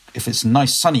can, if it's a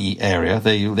nice sunny area,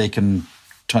 they can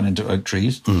turn into oak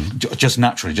trees, just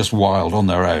naturally, just wild on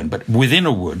their own. But within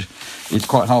a wood, it's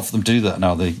quite hard for them to do that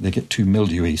now. They get too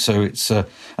mildewy. So it's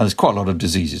and there's quite a lot of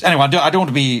diseases. Anyway, I don't want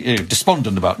to be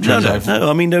despondent about trees. No.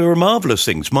 I mean, there are marvellous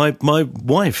things. My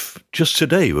wife, just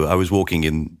today, I was walking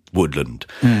in woodland,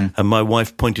 and my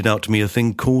wife pointed out to me a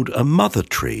thing called a mother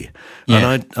tree.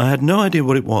 Yeah. And I had no idea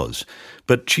what it was.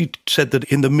 But she said that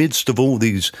in the midst of all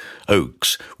these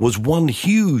oaks was one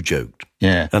huge oak.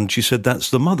 Yeah. And she said that's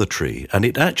the mother tree, and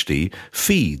it actually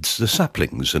feeds the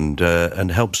saplings and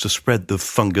helps to spread the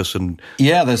fungus. And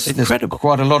there's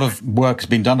quite a lot of work has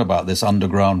been done about this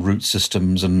underground root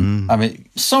systems, and I mean,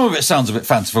 some of it sounds a bit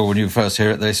fanciful when you first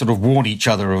hear it. They sort of warn each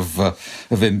other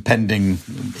of impending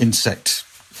insect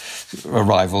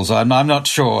arrivals. I'm not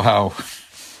sure how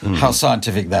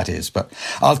scientific that is, but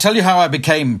I'll tell you how I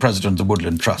became president of the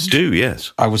Woodland Trust. Do,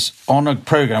 yes. I was on a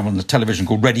programme on the television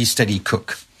called Ready Steady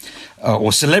Cook,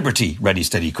 or Celebrity Ready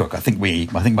Steady Cook. I think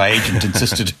my agent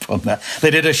insisted upon that.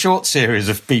 They did a short series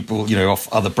of people, off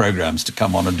other programmes to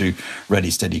come on and do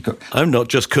Ready Steady Cook. I'm not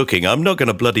just cooking. I'm not going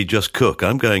to bloody just cook.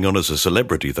 I'm going on as a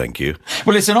celebrity, thank you.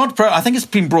 Well, it's an odd I think it's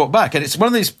been brought back, and it's one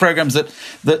of these programmes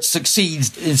that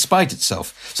succeeds in spite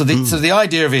itself. So the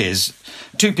idea is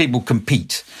two people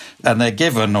compete, and they're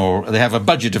given, or they have a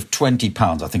budget of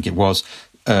 £20, I think it was,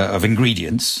 of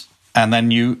ingredients. And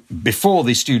then before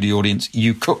the studio audience,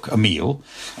 you cook a meal,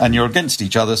 and you're against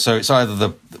each other. So it's either the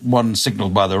one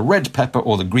signalled by the red pepper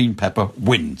or the green pepper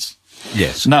wins.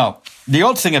 Yes. Now, the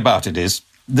odd thing about it is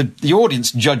the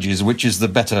audience judges which is the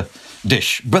better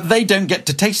dish, but they don't get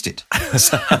to taste it.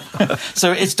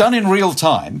 So it's done in real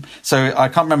time. So I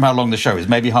can't remember how long the show is,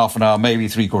 maybe half an hour, maybe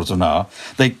 3/4 of an hour.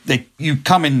 You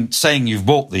come in saying you've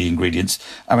bought the ingredients.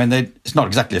 I mean, it's not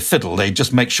exactly a fiddle. They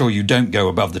just make sure you don't go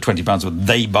above the £20, but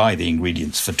they buy the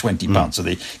ingredients for £20, so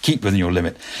they keep within your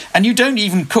limit. And you don't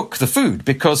even cook the food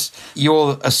because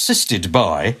you're assisted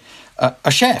by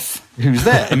a chef who's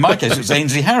there. In my case, it was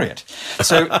Ainsley Harriott.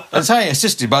 So as I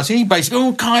assisted by, he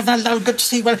basically, Clive, hello, good to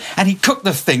see you. And he cooked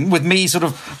the thing with me sort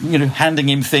of, handing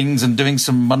him things and doing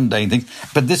some mundane things.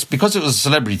 But because it was a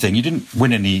celebrity thing, you didn't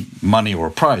win any money or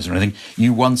a prize or anything.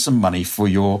 You won some money for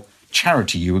your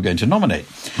charity you were going to nominate.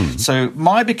 So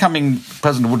my becoming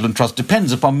president of Woodland Trust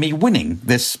depends upon me winning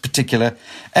this particular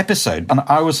episode. And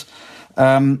I was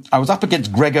up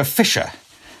against Gregor Fisher,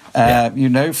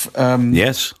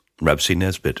 yes, Rabsy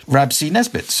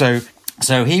Nesbitt.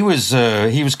 So he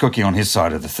was cooking on his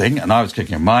side of the thing, and I was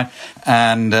cooking on mine.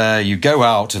 And you go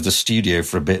out of the studio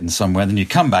for a bit and somewhere, then you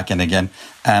come back in again,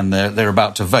 and they're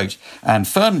about to vote. And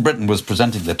Fern Britton was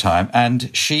presenting at the time, and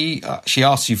she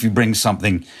asks you if you bring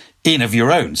something in of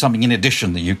your own, something in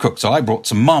addition that you cook. So I brought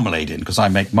some marmalade in, because I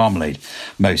make marmalade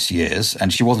most years,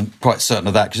 and she wasn't quite certain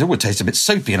of that, because it would taste a bit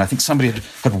soapy, and I think somebody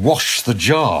had washed the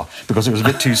jar because it was a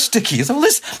bit too sticky. So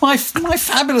my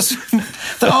fabulous,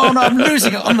 oh no, I'm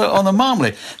losing it on the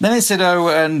marmalade. Then they said,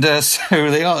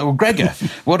 so they are, well, Gregor,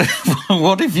 what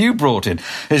have you brought in?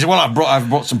 He said, well, I've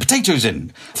brought some potatoes in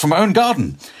from my own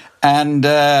garden. And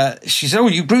she said, oh,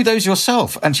 you grew those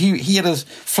yourself? And he had a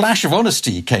flash of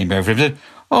honesty came over him and said,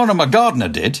 oh, no, my gardener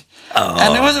did. Oh.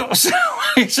 And it was,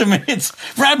 wait a minute,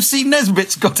 Rabsy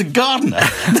Nesbitt's got a gardener.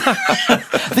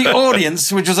 The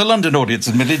audience, which was a London audience,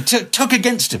 admitted, took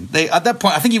against him. At that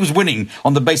point, I think he was winning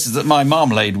on the basis that my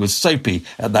marmalade was soapy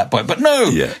at that point. But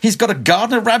no, he's got a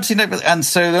gardener, Rabsy Nesbitt. And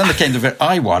so then there came to it,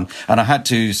 I won, and I had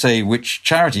to say which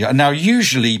charity. Now,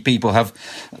 usually people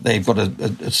they've got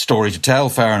a story to tell,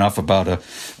 fair enough, about a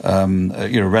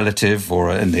relative,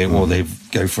 or they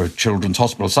go for a children's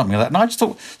hospital or something like that. And I just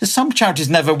thought, there's some charities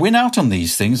never win out on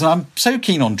these things, and I'm so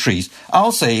keen on trees.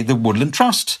 I'll say the Woodland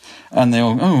Trust. And they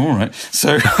all, oh, all right.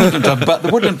 So, but the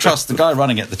Woodland Trust, the guy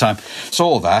running it at the time,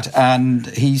 saw that, and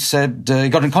he said, he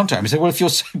got in contact with me. He said, well, if you're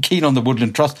so keen on the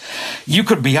Woodland Trust, you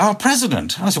could be our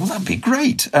president. And I said, well, that'd be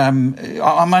great. Am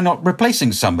I not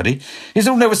replacing somebody? He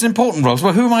said, oh, no, it's an important role.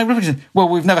 Well, who am I replacing? Well,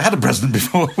 we've never had a president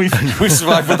before. We've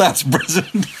survived without a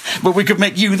president, but we could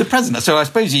make you the president. So I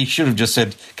suppose he should have just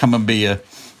said, come and be a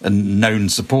known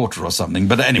supporter or something.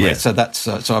 But anyway, so that's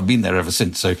so I've been there ever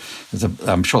since. So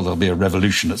I'm sure there'll be a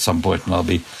revolution at some point and I'll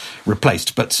be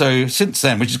replaced. But so since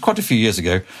then, which is quite a few years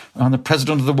ago, I'm the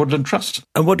president of the Woodland Trust.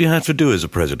 And what do you have to do as a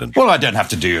president? Well, I don't have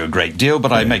to do a great deal,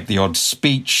 but I make the odd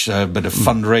speech, a bit of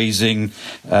fundraising.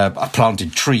 I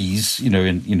planted trees,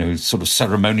 in sort of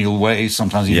ceremonial ways,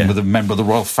 sometimes even with a member of the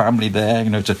royal family there,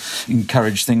 to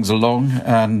encourage things along.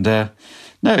 And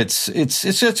no, it's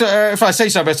if I say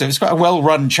so myself, it's quite a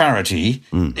well-run charity.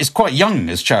 It's quite young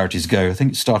as charities go. I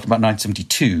think it started about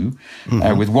 1972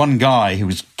 with one guy who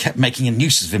kept making a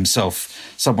nuisance of himself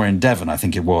somewhere in Devon, I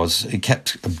think it was. He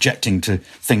kept objecting to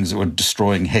things that were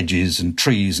destroying hedges and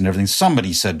trees and everything.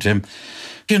 Somebody said to him,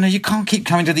 you can't keep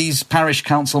coming to these parish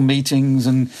council meetings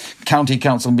and county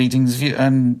council meetings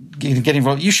and get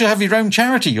involved. You should have your own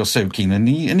charity. You're so keen. And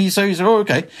he said, oh,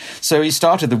 okay. So he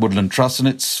started the Woodland Trust, and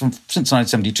it's since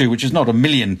 1972, which is not a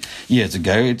million years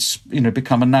ago. It's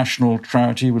become a national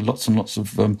charity with lots and lots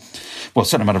of a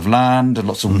certain amount of land and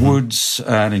lots of woods,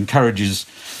 and encourages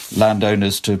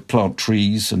landowners to plant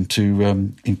trees and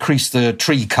to increase the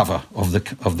tree cover of the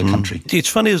country. It's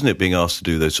funny, isn't it, being asked to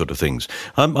do those sort of things?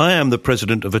 I am the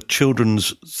president of a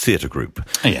children's theatre group,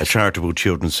 a charitable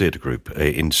children's theatre group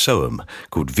in Soham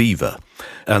called Viva.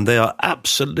 And they are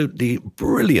absolutely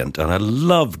brilliant, and I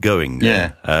love going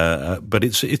there. But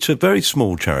it's a very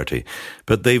small charity,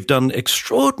 but they've done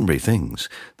extraordinary things.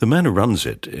 The man who runs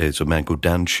it is a man called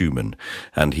Dan Schumann,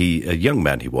 and a young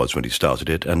man he was when he started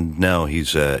it, and now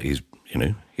he's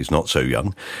not so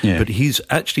young. But he's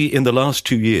actually, in the last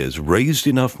 2 years, raised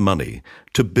enough money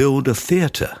to build a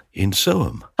theatre in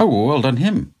Soham. Oh, well done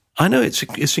him. I know,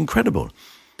 it's incredible.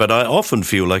 But I often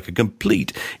feel like a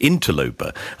complete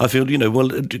interloper. I feel,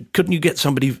 couldn't you get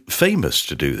somebody famous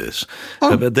to do this?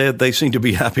 Oh. But they seem to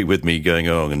be happy with me going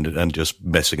on and just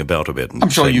messing about a bit. And I'm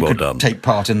sure saying, you well could done. Take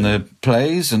part in the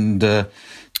plays and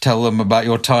tell them about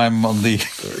your time on the...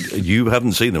 You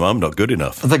haven't seen them. I'm not good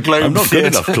enough. The Globe I'm not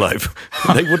Theatre. good enough,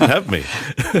 Clive. They wouldn't have me.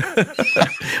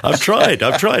 I've tried.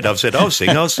 I've said, I'll sing.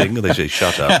 And they say,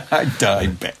 shut up. I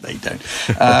bet they don't.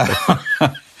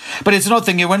 But it's an odd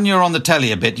thing, when you're on the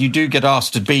telly a bit, you do get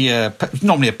asked to be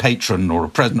normally a patron or a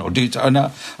president or do. And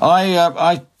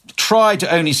I try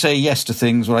to only say yes to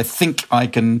things where I think I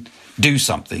can do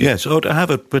something. Yes, or to have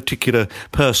a particular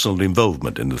personal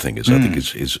involvement in the thing, I think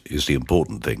is the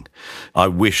important thing. I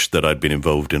wish that I'd been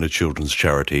involved in a children's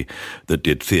charity that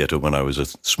did theatre when I was a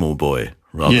small boy,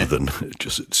 rather than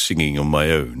just singing on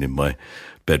my own in my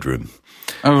bedroom.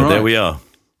 Oh, but there we are.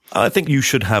 I think you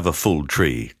should have a full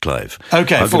tree, Clive.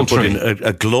 Okay, I'm full going tree. to put in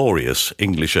a glorious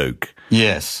English oak.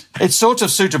 Yes. It's sort of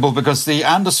suitable because the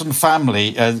Anderson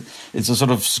family, it's a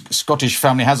sort of Scottish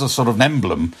family, has a sort of an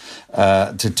emblem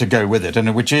to go with it,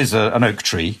 and which is an oak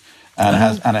tree.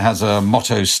 and it has a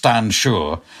motto, "Stand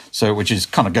Sure," so which is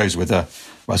kind of goes with a.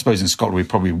 Well, I suppose in Scotland we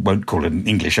probably won't call it an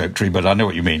English oak tree, but I know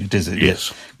what you mean. It is.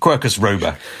 Yes. Quercus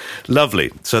robur.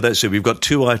 Lovely. So that's it. We've got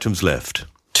 2 items left.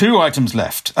 2 items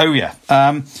left. Oh, yeah.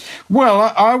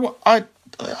 Well,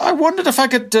 I wondered if I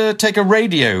could take a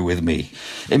radio with me.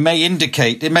 It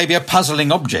may be a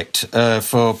puzzling object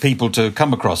for people to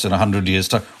come across in 100 years'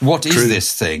 time. What is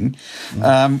this thing?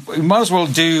 We might as well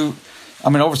do... I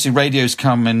mean, obviously, radios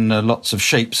come in lots of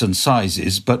shapes and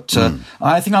sizes, but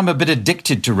I think I'm a bit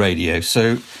addicted to radio.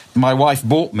 So my wife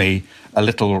bought me a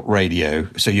little radio.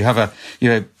 So you have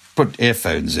put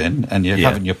earphones in and you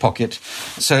have it in your pocket.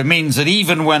 So it means that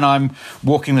even when I'm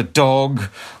walking the dog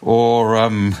or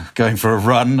going for a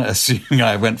run, assuming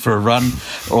I went for a run,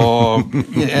 or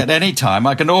at any time,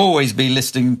 I can always be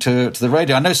listening to the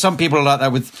radio. I know some people are like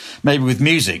that with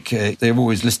music. They're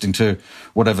always listening to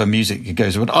whatever music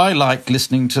goes. But I like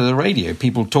listening to the radio,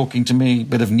 people talking to me, a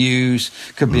bit of news,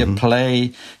 could be a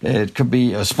play, it could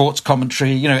be a sports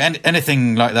commentary,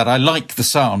 anything like that. I like the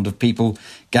sound of people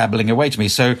gabbling away to me.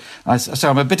 So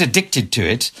I'm a bit addicted to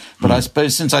it, but I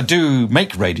suppose since I do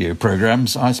make radio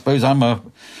programs, I suppose I'm a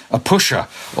pusher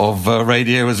of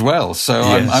radio as well. So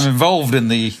yes. I'm involved in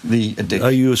the addiction.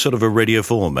 Are you sort of a Radio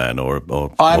 4 man or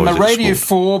I'm a Radio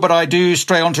 4, but I do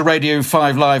stray onto Radio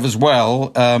 5 Live as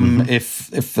well, if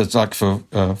it's like for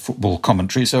football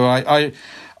commentary. So I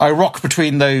rock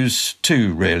between those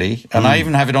two, really. And I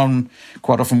even have it on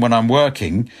quite often when I'm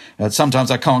working. Sometimes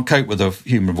I can't cope with a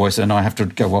human voice and I have to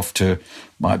go off to,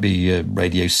 might be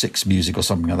Radio 6 music or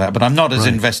something like that. But I'm not as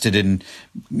invested in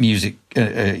music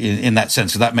in that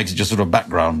sense. So that makes it just sort of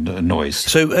background noise.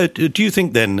 So do you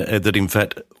think then that, in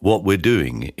fact, what we're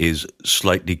doing is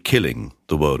slightly killing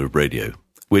the world of radio?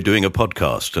 We're doing a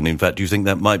podcast, and in fact, do you think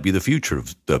that might be the future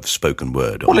of spoken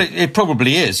word? Well, it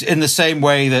probably is, in the same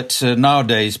way that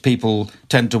nowadays people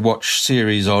tend to watch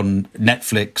series on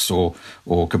Netflix or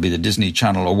could be the Disney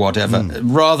Channel or whatever,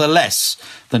 rather less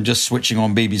than just switching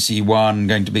on BBC One,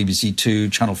 going to BBC Two,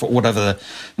 Channel 4, whatever.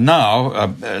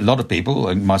 Now, a lot of people,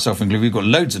 and myself included, we've got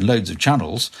loads and loads of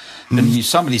channels, and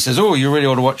somebody says, oh, you really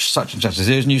ought to watch such and such a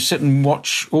series, and you sit and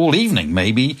watch all evening,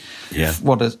 maybe,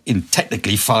 in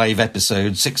technically 5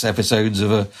 episodes, 6 episodes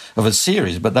of a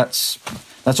series, but that's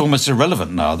almost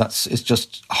irrelevant now. It's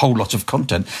just a whole lot of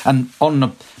content. And on the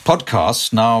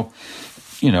podcast now,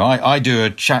 I do a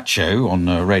chat show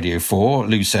on Radio 4,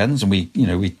 Loose Ends, and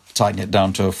we tighten it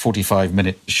down to a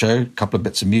 45-minute show, a couple of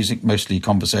bits of music, mostly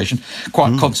conversation,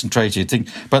 quite concentrated thing.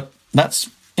 But that's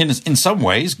in some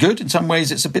ways good, in some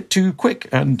ways it's a bit too quick.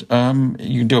 And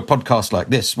you can do a podcast like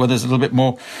this where there's a little bit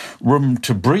more room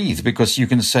to breathe, because you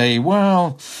can say,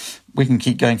 well, we can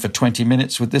keep going for 20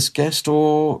 minutes with this guest,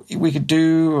 or we could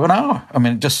do an hour. I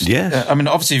mean, obviously,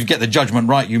 if you get the judgment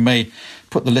right, you may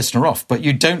put the listener off, but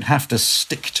you don't have to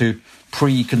stick to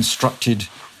pre-constructed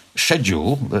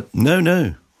schedule.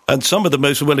 No. And some of the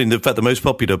most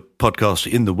popular podcast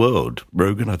in the world,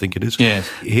 Rogan, I think it is. Yes.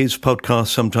 His podcast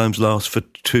sometimes lasts for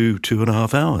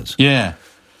 2.5 hours. Yeah.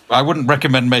 I wouldn't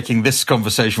recommend making this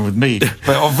conversation with me,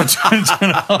 but on for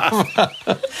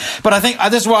 2.5. But I think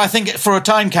this is why I think for a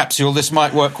time capsule this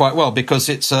might work quite well, because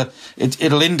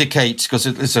it'll indicate, because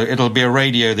it'll be a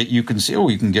radio that you can see. Oh,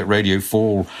 you can get Radio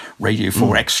 4, Radio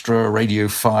 4 Extra, Radio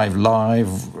 5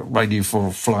 Live, Radio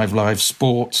 4 5 Live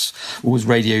Sports, always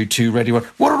Radio 2, Radio 1.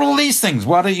 What are all these things?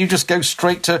 Why don't you just go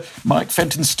straight to Mike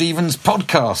Fenton Stevens'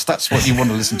 podcast? That's what you want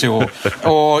to listen to,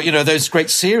 or those great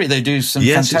series. They do some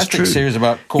fantastic series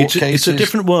about It's a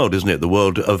different world, isn't it? The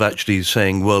world of actually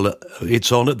saying, well,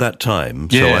 it's on at that time,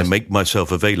 so I make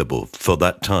myself available for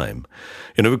that time.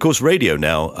 Of course, radio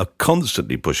now are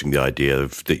constantly pushing the idea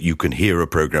that you can hear a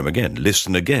program again,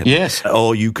 listen again. Yes.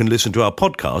 Or you can listen to our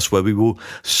podcast where we will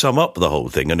sum up the whole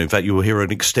thing, and in fact, you will hear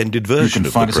an extended version of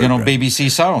the program. You can find us again on BBC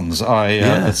Sounds.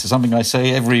 That's something I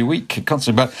say every week,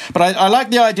 constantly. But I like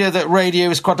the idea that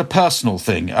radio is quite a personal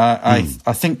thing. I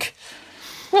think...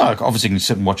 Well, obviously you can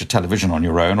sit and watch a television on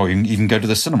your own, or you can even go to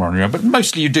the cinema on your own, but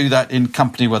mostly you do that in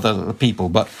company with other people.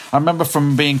 But I remember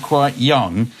from being quite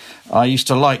young, I used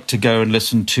to like to go and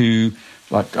listen to,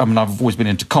 I've always been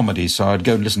into comedy, so I'd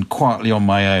go and listen quietly on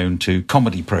my own to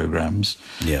comedy programmes.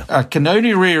 Yeah. I can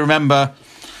only really remember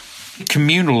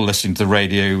communal listening to the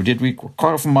radio.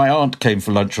 Quite often my aunt came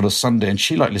for lunch on a Sunday, and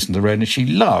she liked listening to the radio, and she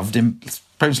loved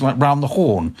programs like Round the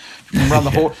Horn. Round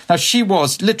the Horn. Now, she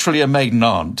was literally a maiden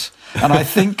aunt. And I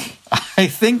think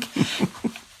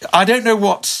I don't know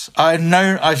what. I've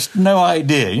no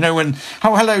idea. You know, when,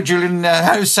 oh, hello, Julian,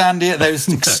 how's Sandy? Those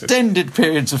extended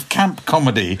periods of camp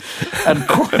comedy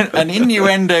and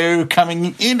innuendo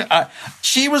coming in.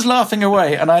 She was laughing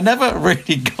away, and I never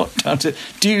really got down to,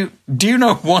 do you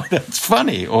know why that's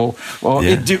funny?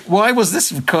 Why was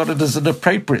this recorded as an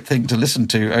appropriate thing to listen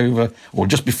to over, or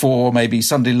just before maybe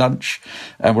Sunday lunch?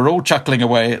 And we're all chuckling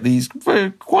away at these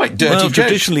quite dirty jokes.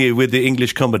 Traditionally, with the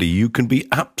English comedy, you can be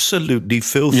absolutely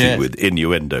filthy with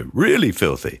innuendo. Really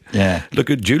filthy. Yeah. Look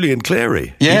at Julian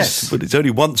Clary. Yes. But he's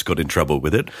only once got in trouble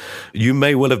with it. You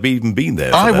may well have even been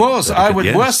there.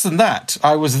 Worse than that.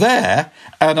 I was there,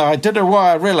 and I don't know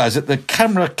why I realised that the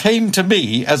camera came to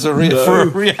me as for a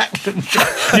reaction.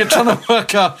 You're trying to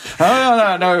work out,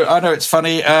 I know it's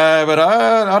funny, but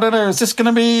I don't know, is this going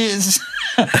to be...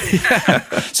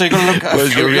 So you've got to look.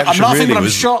 I'm laughing, but I'm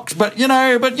shocked. But you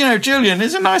know, Julian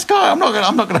is a nice guy. I'm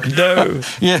not going to. No.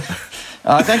 Yeah.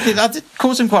 I think that did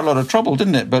cause him quite a lot of trouble,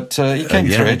 didn't it? But he came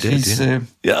through it.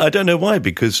 I don't know why,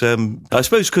 because I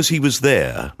suppose because he was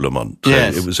there, Lamont.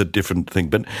 Yes. It was a different thing.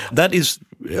 But that is,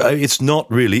 it's not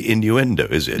really innuendo,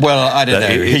 is it? Well, I don't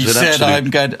know. He said, absolute... "I'm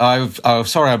good. I've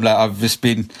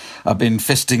been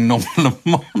fisting Norman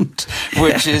Lamont,"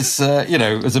 which is,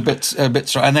 was a bit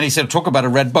strong. And then he said, "Talk about a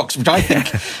red box," which I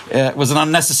think was an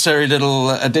unnecessary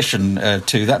little addition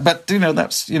to that. But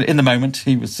that's in the moment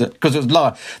he was, because it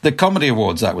was the Comedy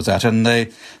Awards that was at, and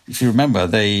if you remember,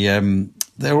 there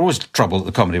were always trouble at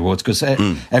the Comedy Awards because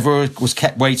everyone was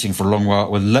kept waiting for a long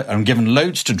while and given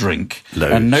loads to drink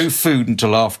and no food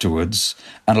until afterwards,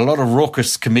 and a lot of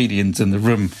raucous comedians in the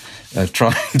room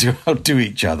trying to outdo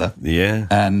each other. Yeah,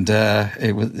 and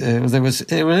it was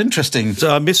interesting.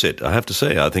 So I miss it, I have to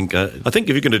say. I think if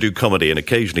you're going to do comedy and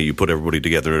occasionally you put everybody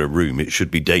together in a room, it should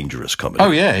be dangerous comedy.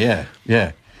 Oh yeah.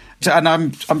 So, and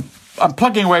I'm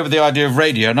plugging away with the idea of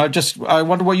radio, and I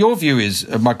wonder what your view is,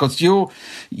 Michael.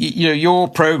 Your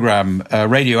program,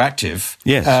 Radioactive,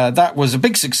 yes, that was a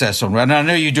big success on, and I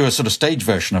know you do a sort of stage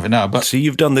version of it now. But see,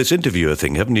 you've done this interviewer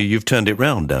thing, haven't you? You've turned it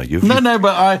round now. No,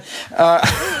 but I.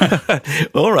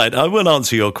 All right, I will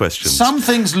answer your questions. Some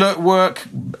things work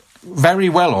very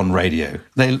well on radio.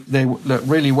 They look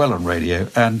really well on radio,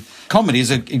 and comedy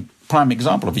is a prime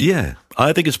example of it. Yeah.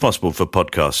 I think it's possible for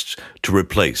podcasts to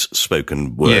replace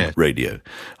spoken word radio.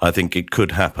 I think it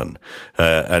could happen.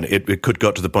 And it could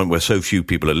got to the point where so few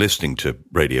people are listening to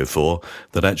Radio 4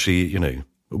 that actually,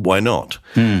 why not?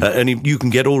 And you can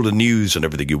get all the news and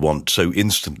everything you want so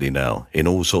instantly now in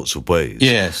all sorts of ways.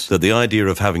 Yes. That the idea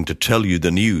of having to tell you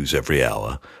the news every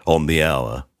hour, on the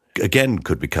hour, again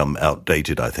could become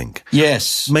outdated, I think.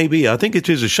 Yes. Maybe. I think it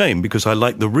is a shame because I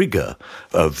like the rigour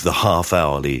of the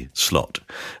half-hourly slot.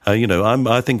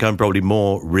 I think I'm probably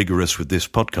more rigorous with this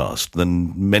podcast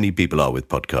than many people are with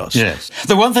podcasts. Yes.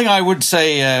 The one thing I would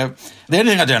say, the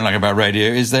only thing I don't like about radio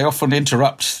is they often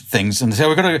interrupt things and say,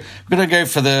 we're going to go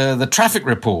for the traffic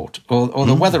report or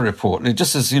the weather report. And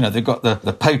just as, they've got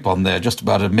the Pope on there just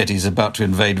about to admit he's about to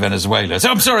invade Venezuela. So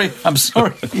I'm sorry,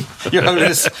 Your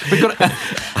Holiness. We've got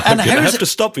I'm going to have to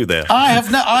stop you there.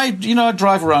 I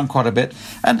drive around quite a bit,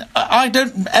 and I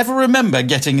don't ever remember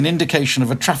getting an indication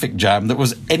of a traffic jam that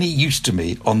was any use to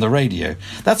me on the radio.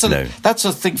 That's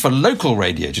a thing for local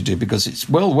radio to do, because it's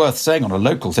well worth saying on a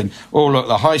local thing, oh, look,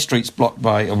 the high street's blocked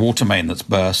by a water main that's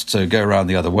burst, so go around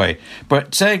the other way.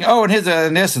 But saying, oh, and here's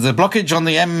the blockage on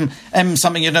the M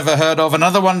something you've never heard of,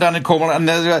 another one down in Cornwall, and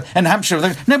in Hampshire.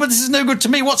 No, but this is no good to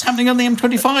me. What's happening on the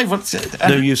M25?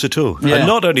 No use at all. Yeah. And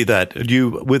not only that,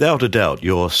 without a doubt,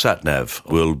 your sat-nav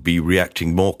will be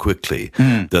reacting more quickly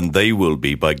than they will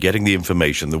be by getting the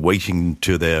information, the waiting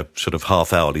to their sort of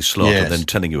half-hourly slot and then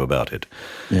telling you about it.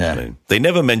 Yeah. They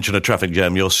never mention a traffic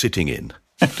jam you're sitting in,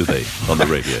 do they, on the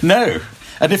radio? No.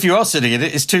 And if you are sitting in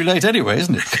it, it's too late anyway,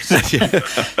 isn't it?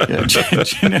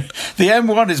 The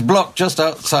M1 is blocked just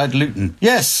outside Luton.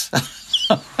 Yes.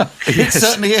 It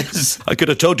certainly is. I could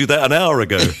have told you that an hour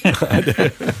ago.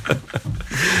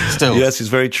 Still. Yes, it's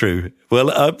very true.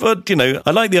 Well, but,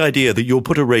 I like the idea that you'll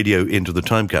put a radio into the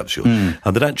time capsule and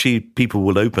that actually people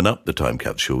will open up the time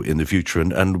capsule in the future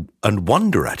and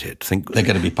wonder at it. Think they're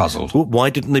going to be puzzled. Well, why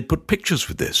didn't they put pictures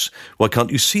with this? Why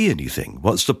can't you see anything?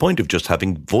 What's the point of just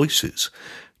having voices?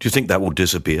 Do you think that will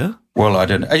disappear? Well, I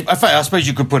don't know. In fact, I suppose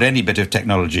you could put any bit of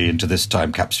technology into this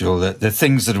time capsule. The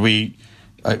things that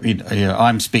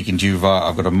I'm speaking to you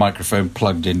I've got a microphone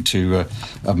plugged into a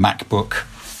MacBook,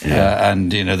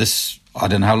 and this. I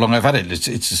don't know how long I've had it.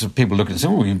 It's just people looking and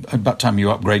say, about time you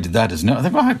upgraded that, isn't it? I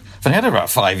think, well, I've only had it about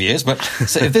 5 years, but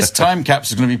so if this time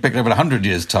capsule is going to be picked up in 100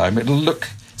 years' time, it'll look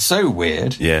so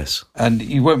weird. Yes. And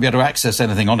you won't be able to access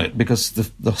anything on it because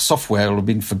the software will have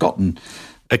been forgotten.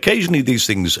 occasionally these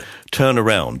things turn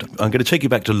around. I'm going to take you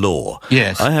back to law.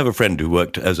 Yes. I have a friend who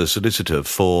worked as a solicitor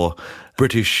for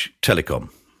British Telecom.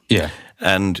 Yeah.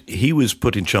 And he was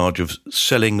put in charge of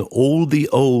selling all the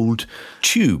old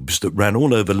tubes that ran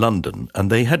all over London, and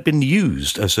they had been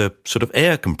used as a sort of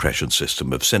air compression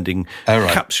system of sending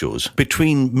capsules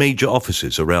between major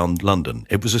offices around London.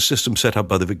 It was a system set up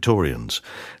by the Victorians.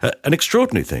 An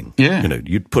extraordinary thing. Yeah. You know,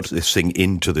 you'd put this thing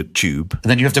into the tube.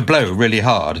 And then you have to blow really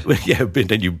hard. Yeah, and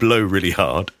then you blow really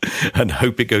hard and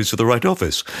hope it goes to the right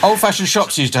office. Old-fashioned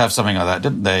shops used to have something like that,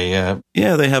 didn't they?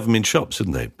 Yeah, they have them in shops,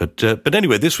 didn't they? But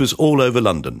anyway, this was all over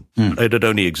London. It had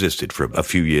only existed for a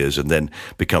few years and then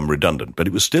become redundant, but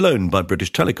it was still owned by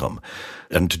British Telecom.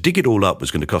 And to dig it all up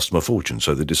was going to cost them a fortune,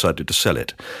 so they decided to sell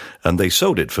it. And they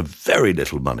sold it for very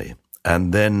little money.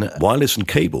 And then Wireless and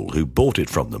Cable, who bought it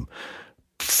from them,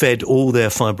 fed all their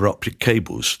fibre optic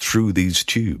cables through these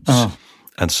tubes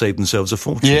and saved themselves a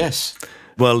fortune. Yes.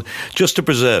 Well, just to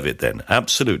preserve it then,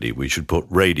 absolutely, we should put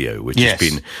radio, which has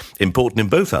been important in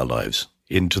both our lives,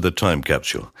 into the time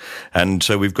capsule. And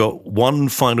so we've got one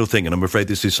final thing, and I'm afraid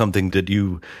this is something that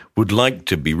you would like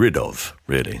to be rid of,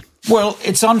 really. Well,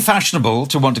 it's unfashionable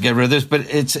to want to get rid of this, but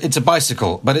it's a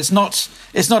bicycle. But it's not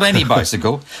any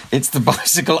bicycle. It's the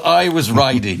bicycle I was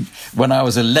riding when I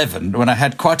was 11, when I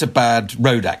had quite a bad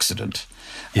road accident.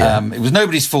 Yeah. It was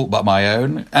nobody's fault but my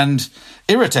own, and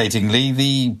irritatingly,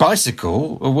 the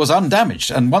bicycle was undamaged.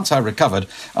 And once I recovered,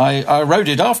 I rode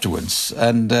it afterwards,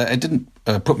 and it didn't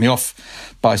put me off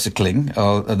bicycling,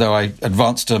 although I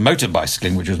advanced to motor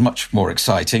bicycling, which was much more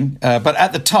exciting. But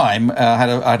at the time, I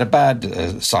had a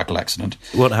bad cycle accident.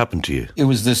 What happened to you? It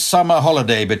was the summer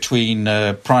holiday between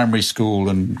primary school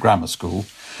and grammar school.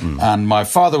 And my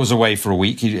father was away for a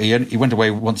week. He went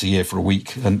away once a year for a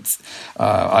week. And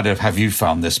I don't know, have you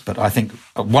found this, but I think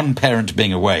one parent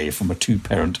being away from a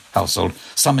two-parent household,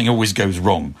 something always goes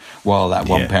wrong while that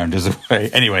one parent is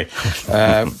away. Anyway,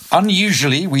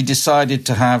 unusually, we decided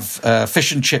to have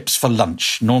fish and chips for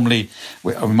lunch. Normally,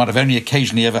 we might have only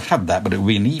occasionally ever had that, but it would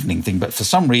be an evening thing. But for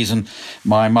some reason,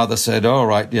 my mother said, all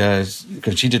right,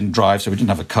 because she didn't drive, so we didn't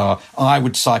have a car, I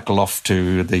would cycle off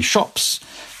to the shops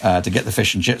to get the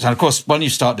fish and chips. And of course, when you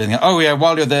start doing it,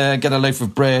 while you're there, get a loaf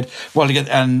of bread.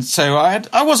 And so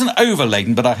I wasn't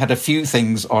overladen, but I had a few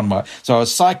things on so I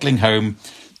was cycling home,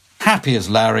 happy as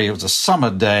Larry. It was a summer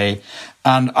day.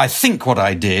 And I think what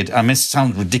I did, I mean, it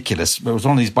sounds ridiculous, but it was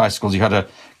one of these bicycles, you had a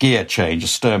gear change, a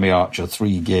Sturmey Archer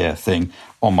 3-gear thing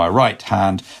on my right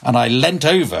hand, and I leant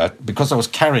over, because I was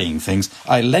carrying things,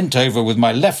 I leant over with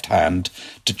my left hand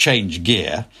to change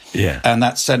gear, and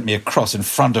that sent me across in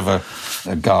front of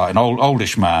a guy, an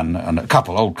oldish man, and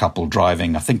old couple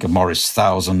driving, I think a Morris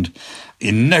 1000.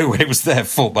 In no way was their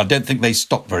fault, but I don't think they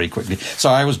stopped very quickly.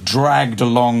 So I was dragged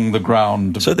along the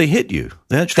ground. So they hit you?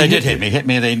 They did hit me.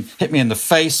 They hit me in the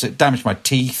face. It damaged my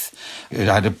teeth. I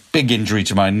had a big injury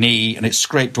to my knee, and it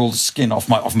scraped all the skin off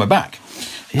my back.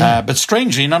 Yeah. But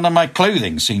strangely, none of my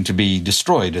clothing seemed to be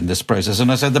destroyed in this process. And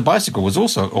I said the bicycle was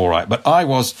also all right, but I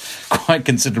was quite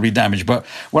considerably damaged. But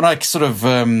when I sort of,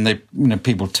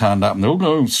 people turned up and they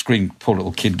all screamed, poor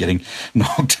little kid getting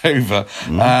knocked over.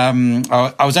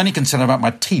 I was only concerned about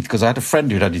my teeth because I had a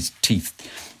friend who'd had his teeth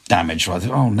damaged. So I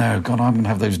thought, oh no, God, I'm going to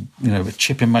have those, a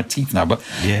chip in my teeth now.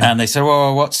 And they said,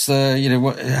 well, what's the,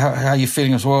 how are you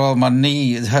feeling? I said, well, my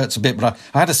knee, it hurts a bit, but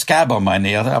I had a scab on my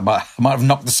knee. I thought I might have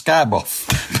knocked the scab off.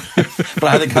 But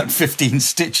I think I had 15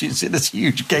 stitches in this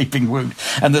huge gaping wound.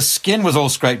 And the skin was all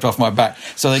scraped off my back.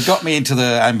 So they got me into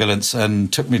the ambulance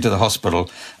and took me to the hospital.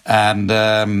 And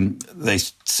they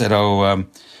said, I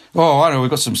know, we've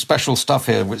got some special stuff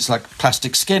here. It's like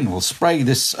plastic skin. We'll spray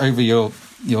this over your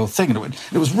thing. And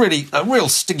it was really a real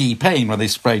stingy pain when they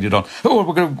sprayed it on. Oh,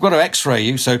 we've got to x-ray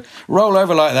you. So roll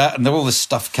over like that. And all this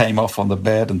stuff came off on the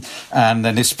bed. And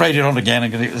then they sprayed it on again.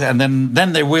 And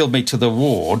then they wheeled me to the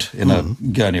ward in a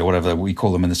gurney or whatever we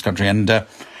call them in this country. And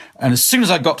as soon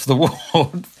as I got to the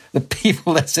ward, the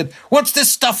people there said, what's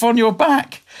this stuff on your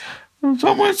back?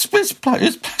 It's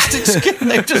plastic skin.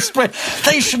 They've just sprayed.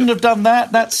 They shouldn't have done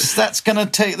that. That's going to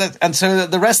take that. And so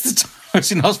the rest of the time I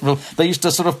was in hospital, they used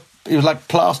to sort of, it was like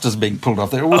plasters being pulled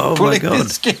off. They were all pulling the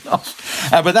skin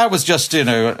off. But that was just, an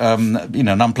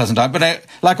unpleasant time. But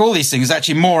like all these things, it's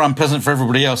actually more unpleasant for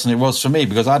everybody else than it was for me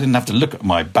because I didn't have to look at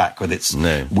my back with its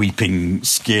weeping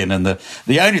skin. And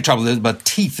the only trouble is my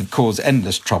teeth have caused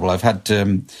endless trouble. I've had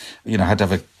to, had to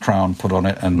have a crown put on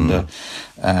it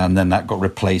and then that got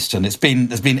replaced. And there's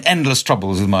been endless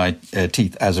troubles with my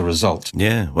teeth as a result.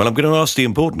 Yeah. Well, I'm going to ask the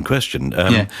important question.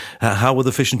 How were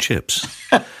the fish and chips?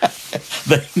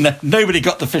 No, nobody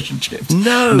got the fish and chips.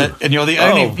 No. And you're the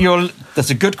only... That's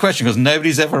a good question, because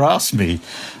nobody's ever asked me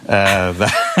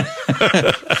that.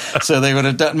 So they would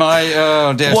have done my...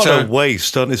 Oh, dear. What a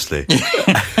waste, honestly.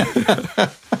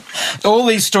 All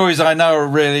these stories I know are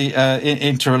really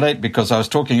interrelate, because I was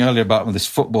talking earlier about this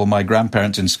football my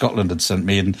grandparents in Scotland had sent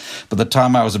me, and by the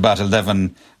time I was about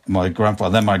 11, my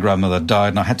grandmother died,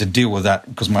 and I had to deal with that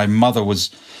because my mother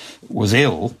was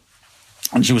ill,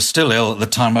 and she was still ill at the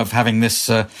time of having this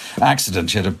accident.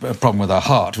 She had a problem with her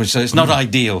heart, which so it's not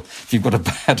ideal if you've got a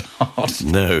bad heart.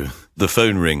 No. The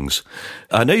phone rings.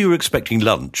 I know you were expecting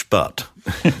lunch, but...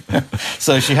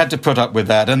 So she had to put up with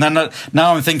that. And then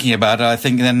now I'm thinking about it, I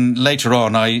think then later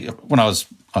on, when I was,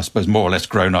 I suppose, more or less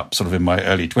grown up, sort of in my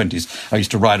early 20s, I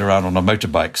used to ride around on a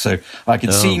motorbike. So I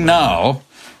can see now,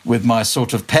 with my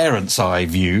sort of parent's eye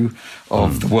view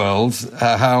of the world,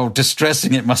 how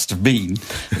distressing it must have been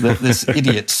that this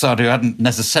idiot son, who hadn't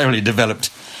necessarily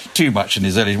developed too much in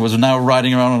his early, was now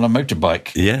riding around on a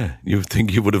motorbike. Yeah, you would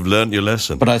think you would have learnt your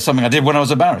lesson. But that's something I did when I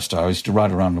was a barrister. I used to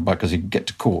ride around on a bike because you could get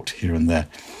to court here and there.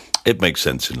 It makes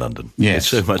sense in London. Yes. It's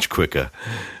so much quicker.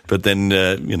 But then,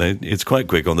 it's quite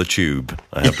quick on the tube,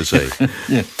 I have to say.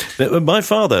 Yeah. My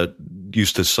father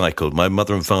used to cycle. My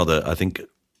mother and father, I think,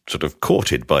 sort of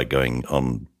courted by going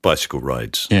on bicycle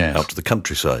rides out to the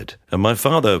countryside. And my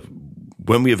father,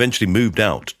 when we eventually moved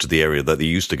out to the area that they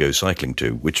used to go cycling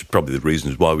to, which is probably the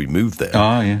reasons why we moved there,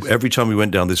 every time we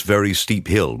went down this very steep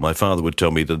hill, my father would tell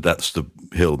me that that's the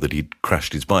hill that he'd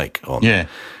crashed his bike on. Yeah.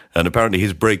 And apparently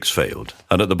his brakes failed.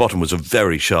 And at the bottom was a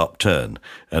very sharp turn,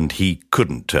 and he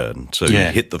couldn't turn. So he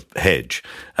hit the hedge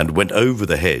and went over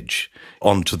the hedge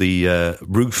onto the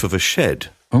roof of a shed.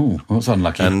 Oh, that's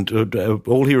unlucky. And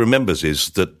all he remembers is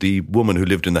that the woman who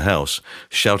lived in the house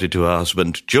shouted to her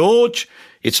husband, "George,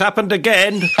 it's happened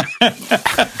again."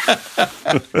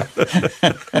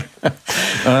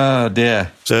 Oh,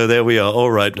 dear. So there we are.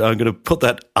 All right, I'm going to put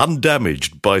that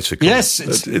undamaged bicycle. Yes.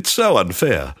 It's so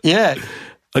unfair. Yeah.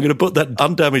 I'm going to put that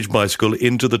undamaged bicycle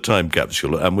into the time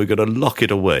capsule, and we're going to lock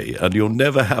it away, and you'll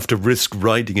never have to risk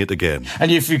riding it again.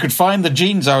 And if you could find the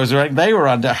jeans I was wearing, they were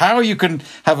under. How you can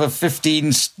have a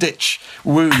 15-stitch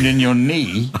wound in your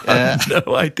knee? I have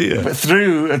no idea. But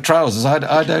through trousers,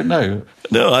 I don't know.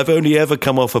 No, I've only ever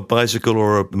come off a bicycle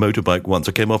or a motorbike once.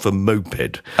 I came off a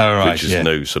moped, which is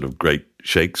no sort of great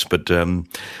shakes. But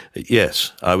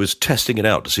yes, I was testing it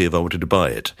out to see if I wanted to buy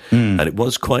it. And it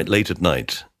was quite late at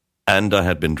night. And I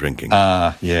had been drinking.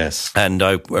 Yes. And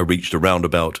I reached a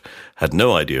roundabout, had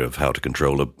no idea of how to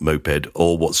control a moped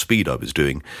or what speed I was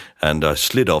doing, and I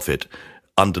slid off it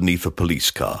underneath a police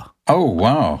car. Oh,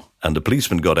 wow. And the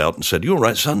policeman got out and said, "You all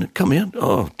right, son? Come here."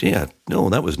 Oh, dear. No,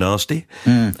 that was nasty.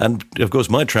 And, of course,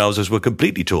 my trousers were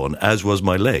completely torn, as was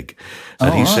my leg.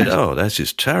 And he said, "Oh, that's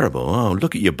just terrible. Oh,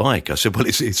 look at your bike." I said, "Well,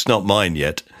 it's not mine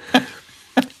yet."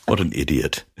 What an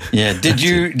idiot. Yeah. Did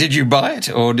you buy it,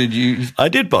 or did you? I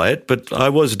did buy it, but I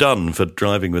was done for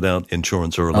driving without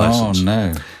insurance or a license. Oh,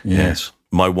 no. Yeah. Yes.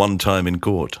 My one time in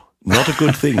court. Not a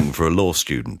good thing for a law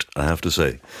student, I have to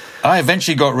say. I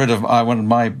eventually got rid of one of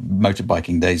my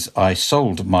motorbiking days. I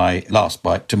sold my last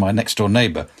bike to my next door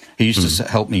neighbour. He used to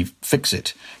help me fix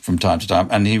it from time to time,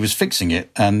 and he was fixing it,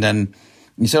 and then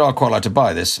he said, "I'd quite like to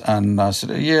buy this." And I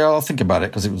said, "Yeah, I'll think about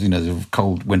it," because it was, the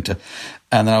cold winter.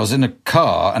 And then I was in a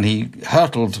car, and he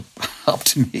hurtled up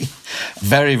to me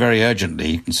very, very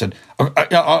urgently and said, I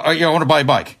want to buy a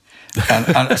bike." And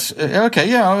I said, "Okay,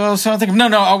 yeah." So I think, no,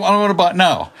 I want to buy it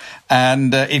now.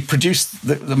 And he produced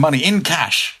the money in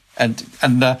cash. And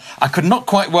I could not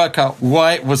quite work out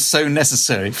why it was so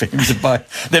necessary for him to buy.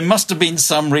 There must have been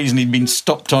some reason he'd been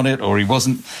stopped on it, or he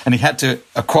wasn't, and he had to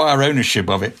acquire ownership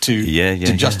of it to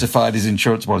justify his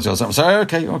insurance policy or something. So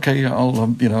okay,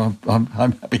 I'm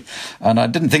happy. And I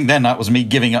didn't think then that was me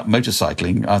giving up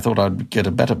motorcycling. I thought I'd get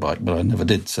a better bike, but I never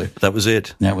did. So that was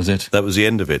it. That was it. That was the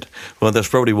end of it. Well, that's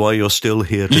probably why you're still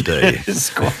here today. Yes,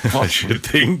 quite possibly. I should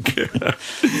think.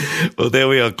 Well, there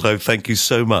we are, Clive. Thank you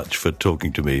so much for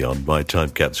talking to me on My Time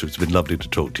Capsule. It's been lovely to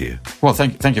talk to you. Well,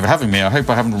 thank you for having me. I hope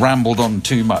I haven't rambled on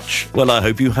too much. Well, I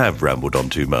hope you have rambled on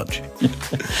too much.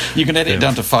 You can edit it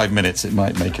down to 5 minutes. It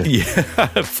might make it. Yeah,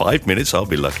 5 minutes. I'll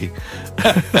be lucky.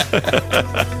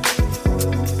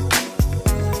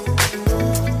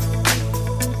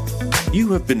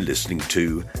 You have been listening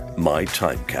to My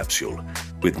Time Capsule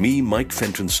with me, Mike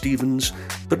Fenton-Stevens,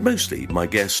 but mostly my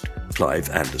guest, Clive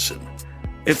Anderson.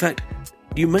 In fact,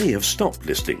 you may have stopped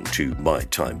listening to My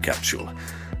Time Capsule,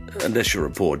 unless you're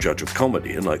a poor judge of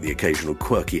comedy and like the occasional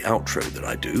quirky outro that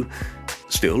I do.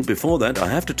 Still, before that, I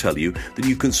have to tell you that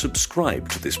you can subscribe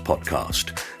to this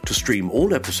podcast to stream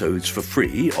all episodes for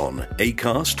free on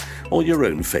Acast or your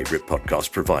own favourite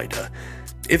podcast provider.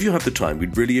 If you have the time,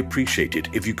 we'd really appreciate it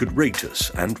if you could rate us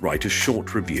and write a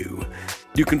short review.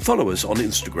 You can follow us on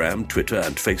Instagram, Twitter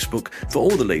and Facebook. For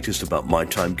all the latest about My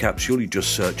Time Capsule, you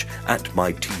just search at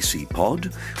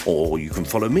MyTCPod, or you can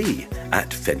follow me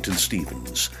at Fenton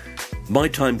Stevens. My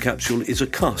Time Capsule is a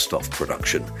cast-off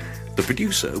production. The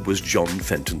producer was John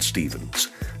Fenton Stevens,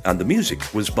 and the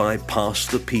music was by Pass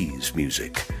the Peas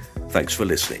Music. Thanks for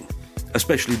listening,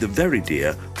 especially the very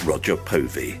dear Roger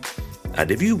Povey.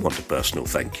 And if you want a personal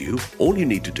thank you, all you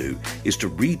need to do is to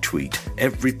retweet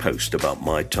every post about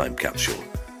My Time Capsule,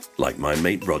 like my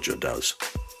mate Roger does.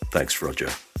 Thanks, Roger.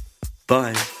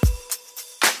 Bye.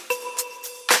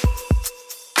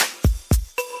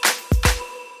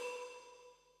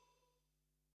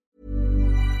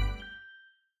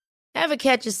 Ever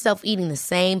catch yourself eating the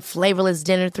same flavorless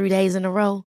dinner 3 days in a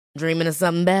row? Dreaming of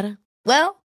something better?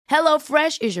 Well,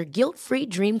 HelloFresh is your guilt-free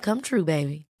dream come true,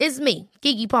 baby. It's me,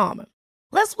 Keke Palmer.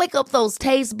 Let's wake up those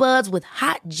taste buds with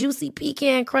hot, juicy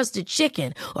pecan-crusted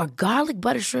chicken or garlic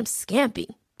butter shrimp scampi.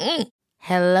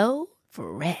 Hello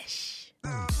Fresh.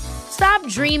 Stop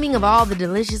dreaming of all the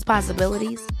delicious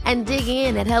possibilities and dig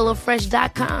in at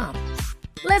HelloFresh.com.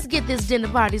 Let's get this dinner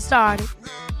party started.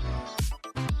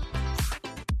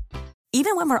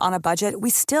 Even when we're on a budget, we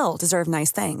still deserve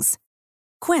nice things.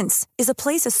 Quince is a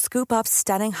place to scoop up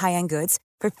stunning high-end goods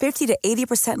for 50 to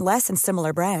 80% less than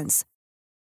similar brands.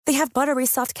 They have buttery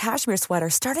soft cashmere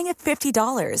sweaters starting at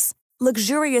 $50,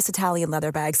 luxurious Italian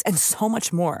leather bags, and so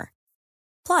much more.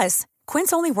 Plus,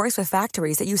 Quince only works with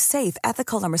factories that use safe,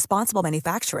 ethical, and responsible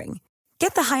manufacturing.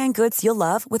 Get the high-end goods you'll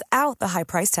love without the high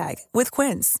price tag with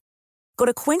Quince. Go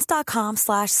to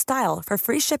quince.com/style for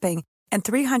free shipping and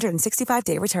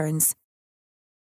 365-day returns.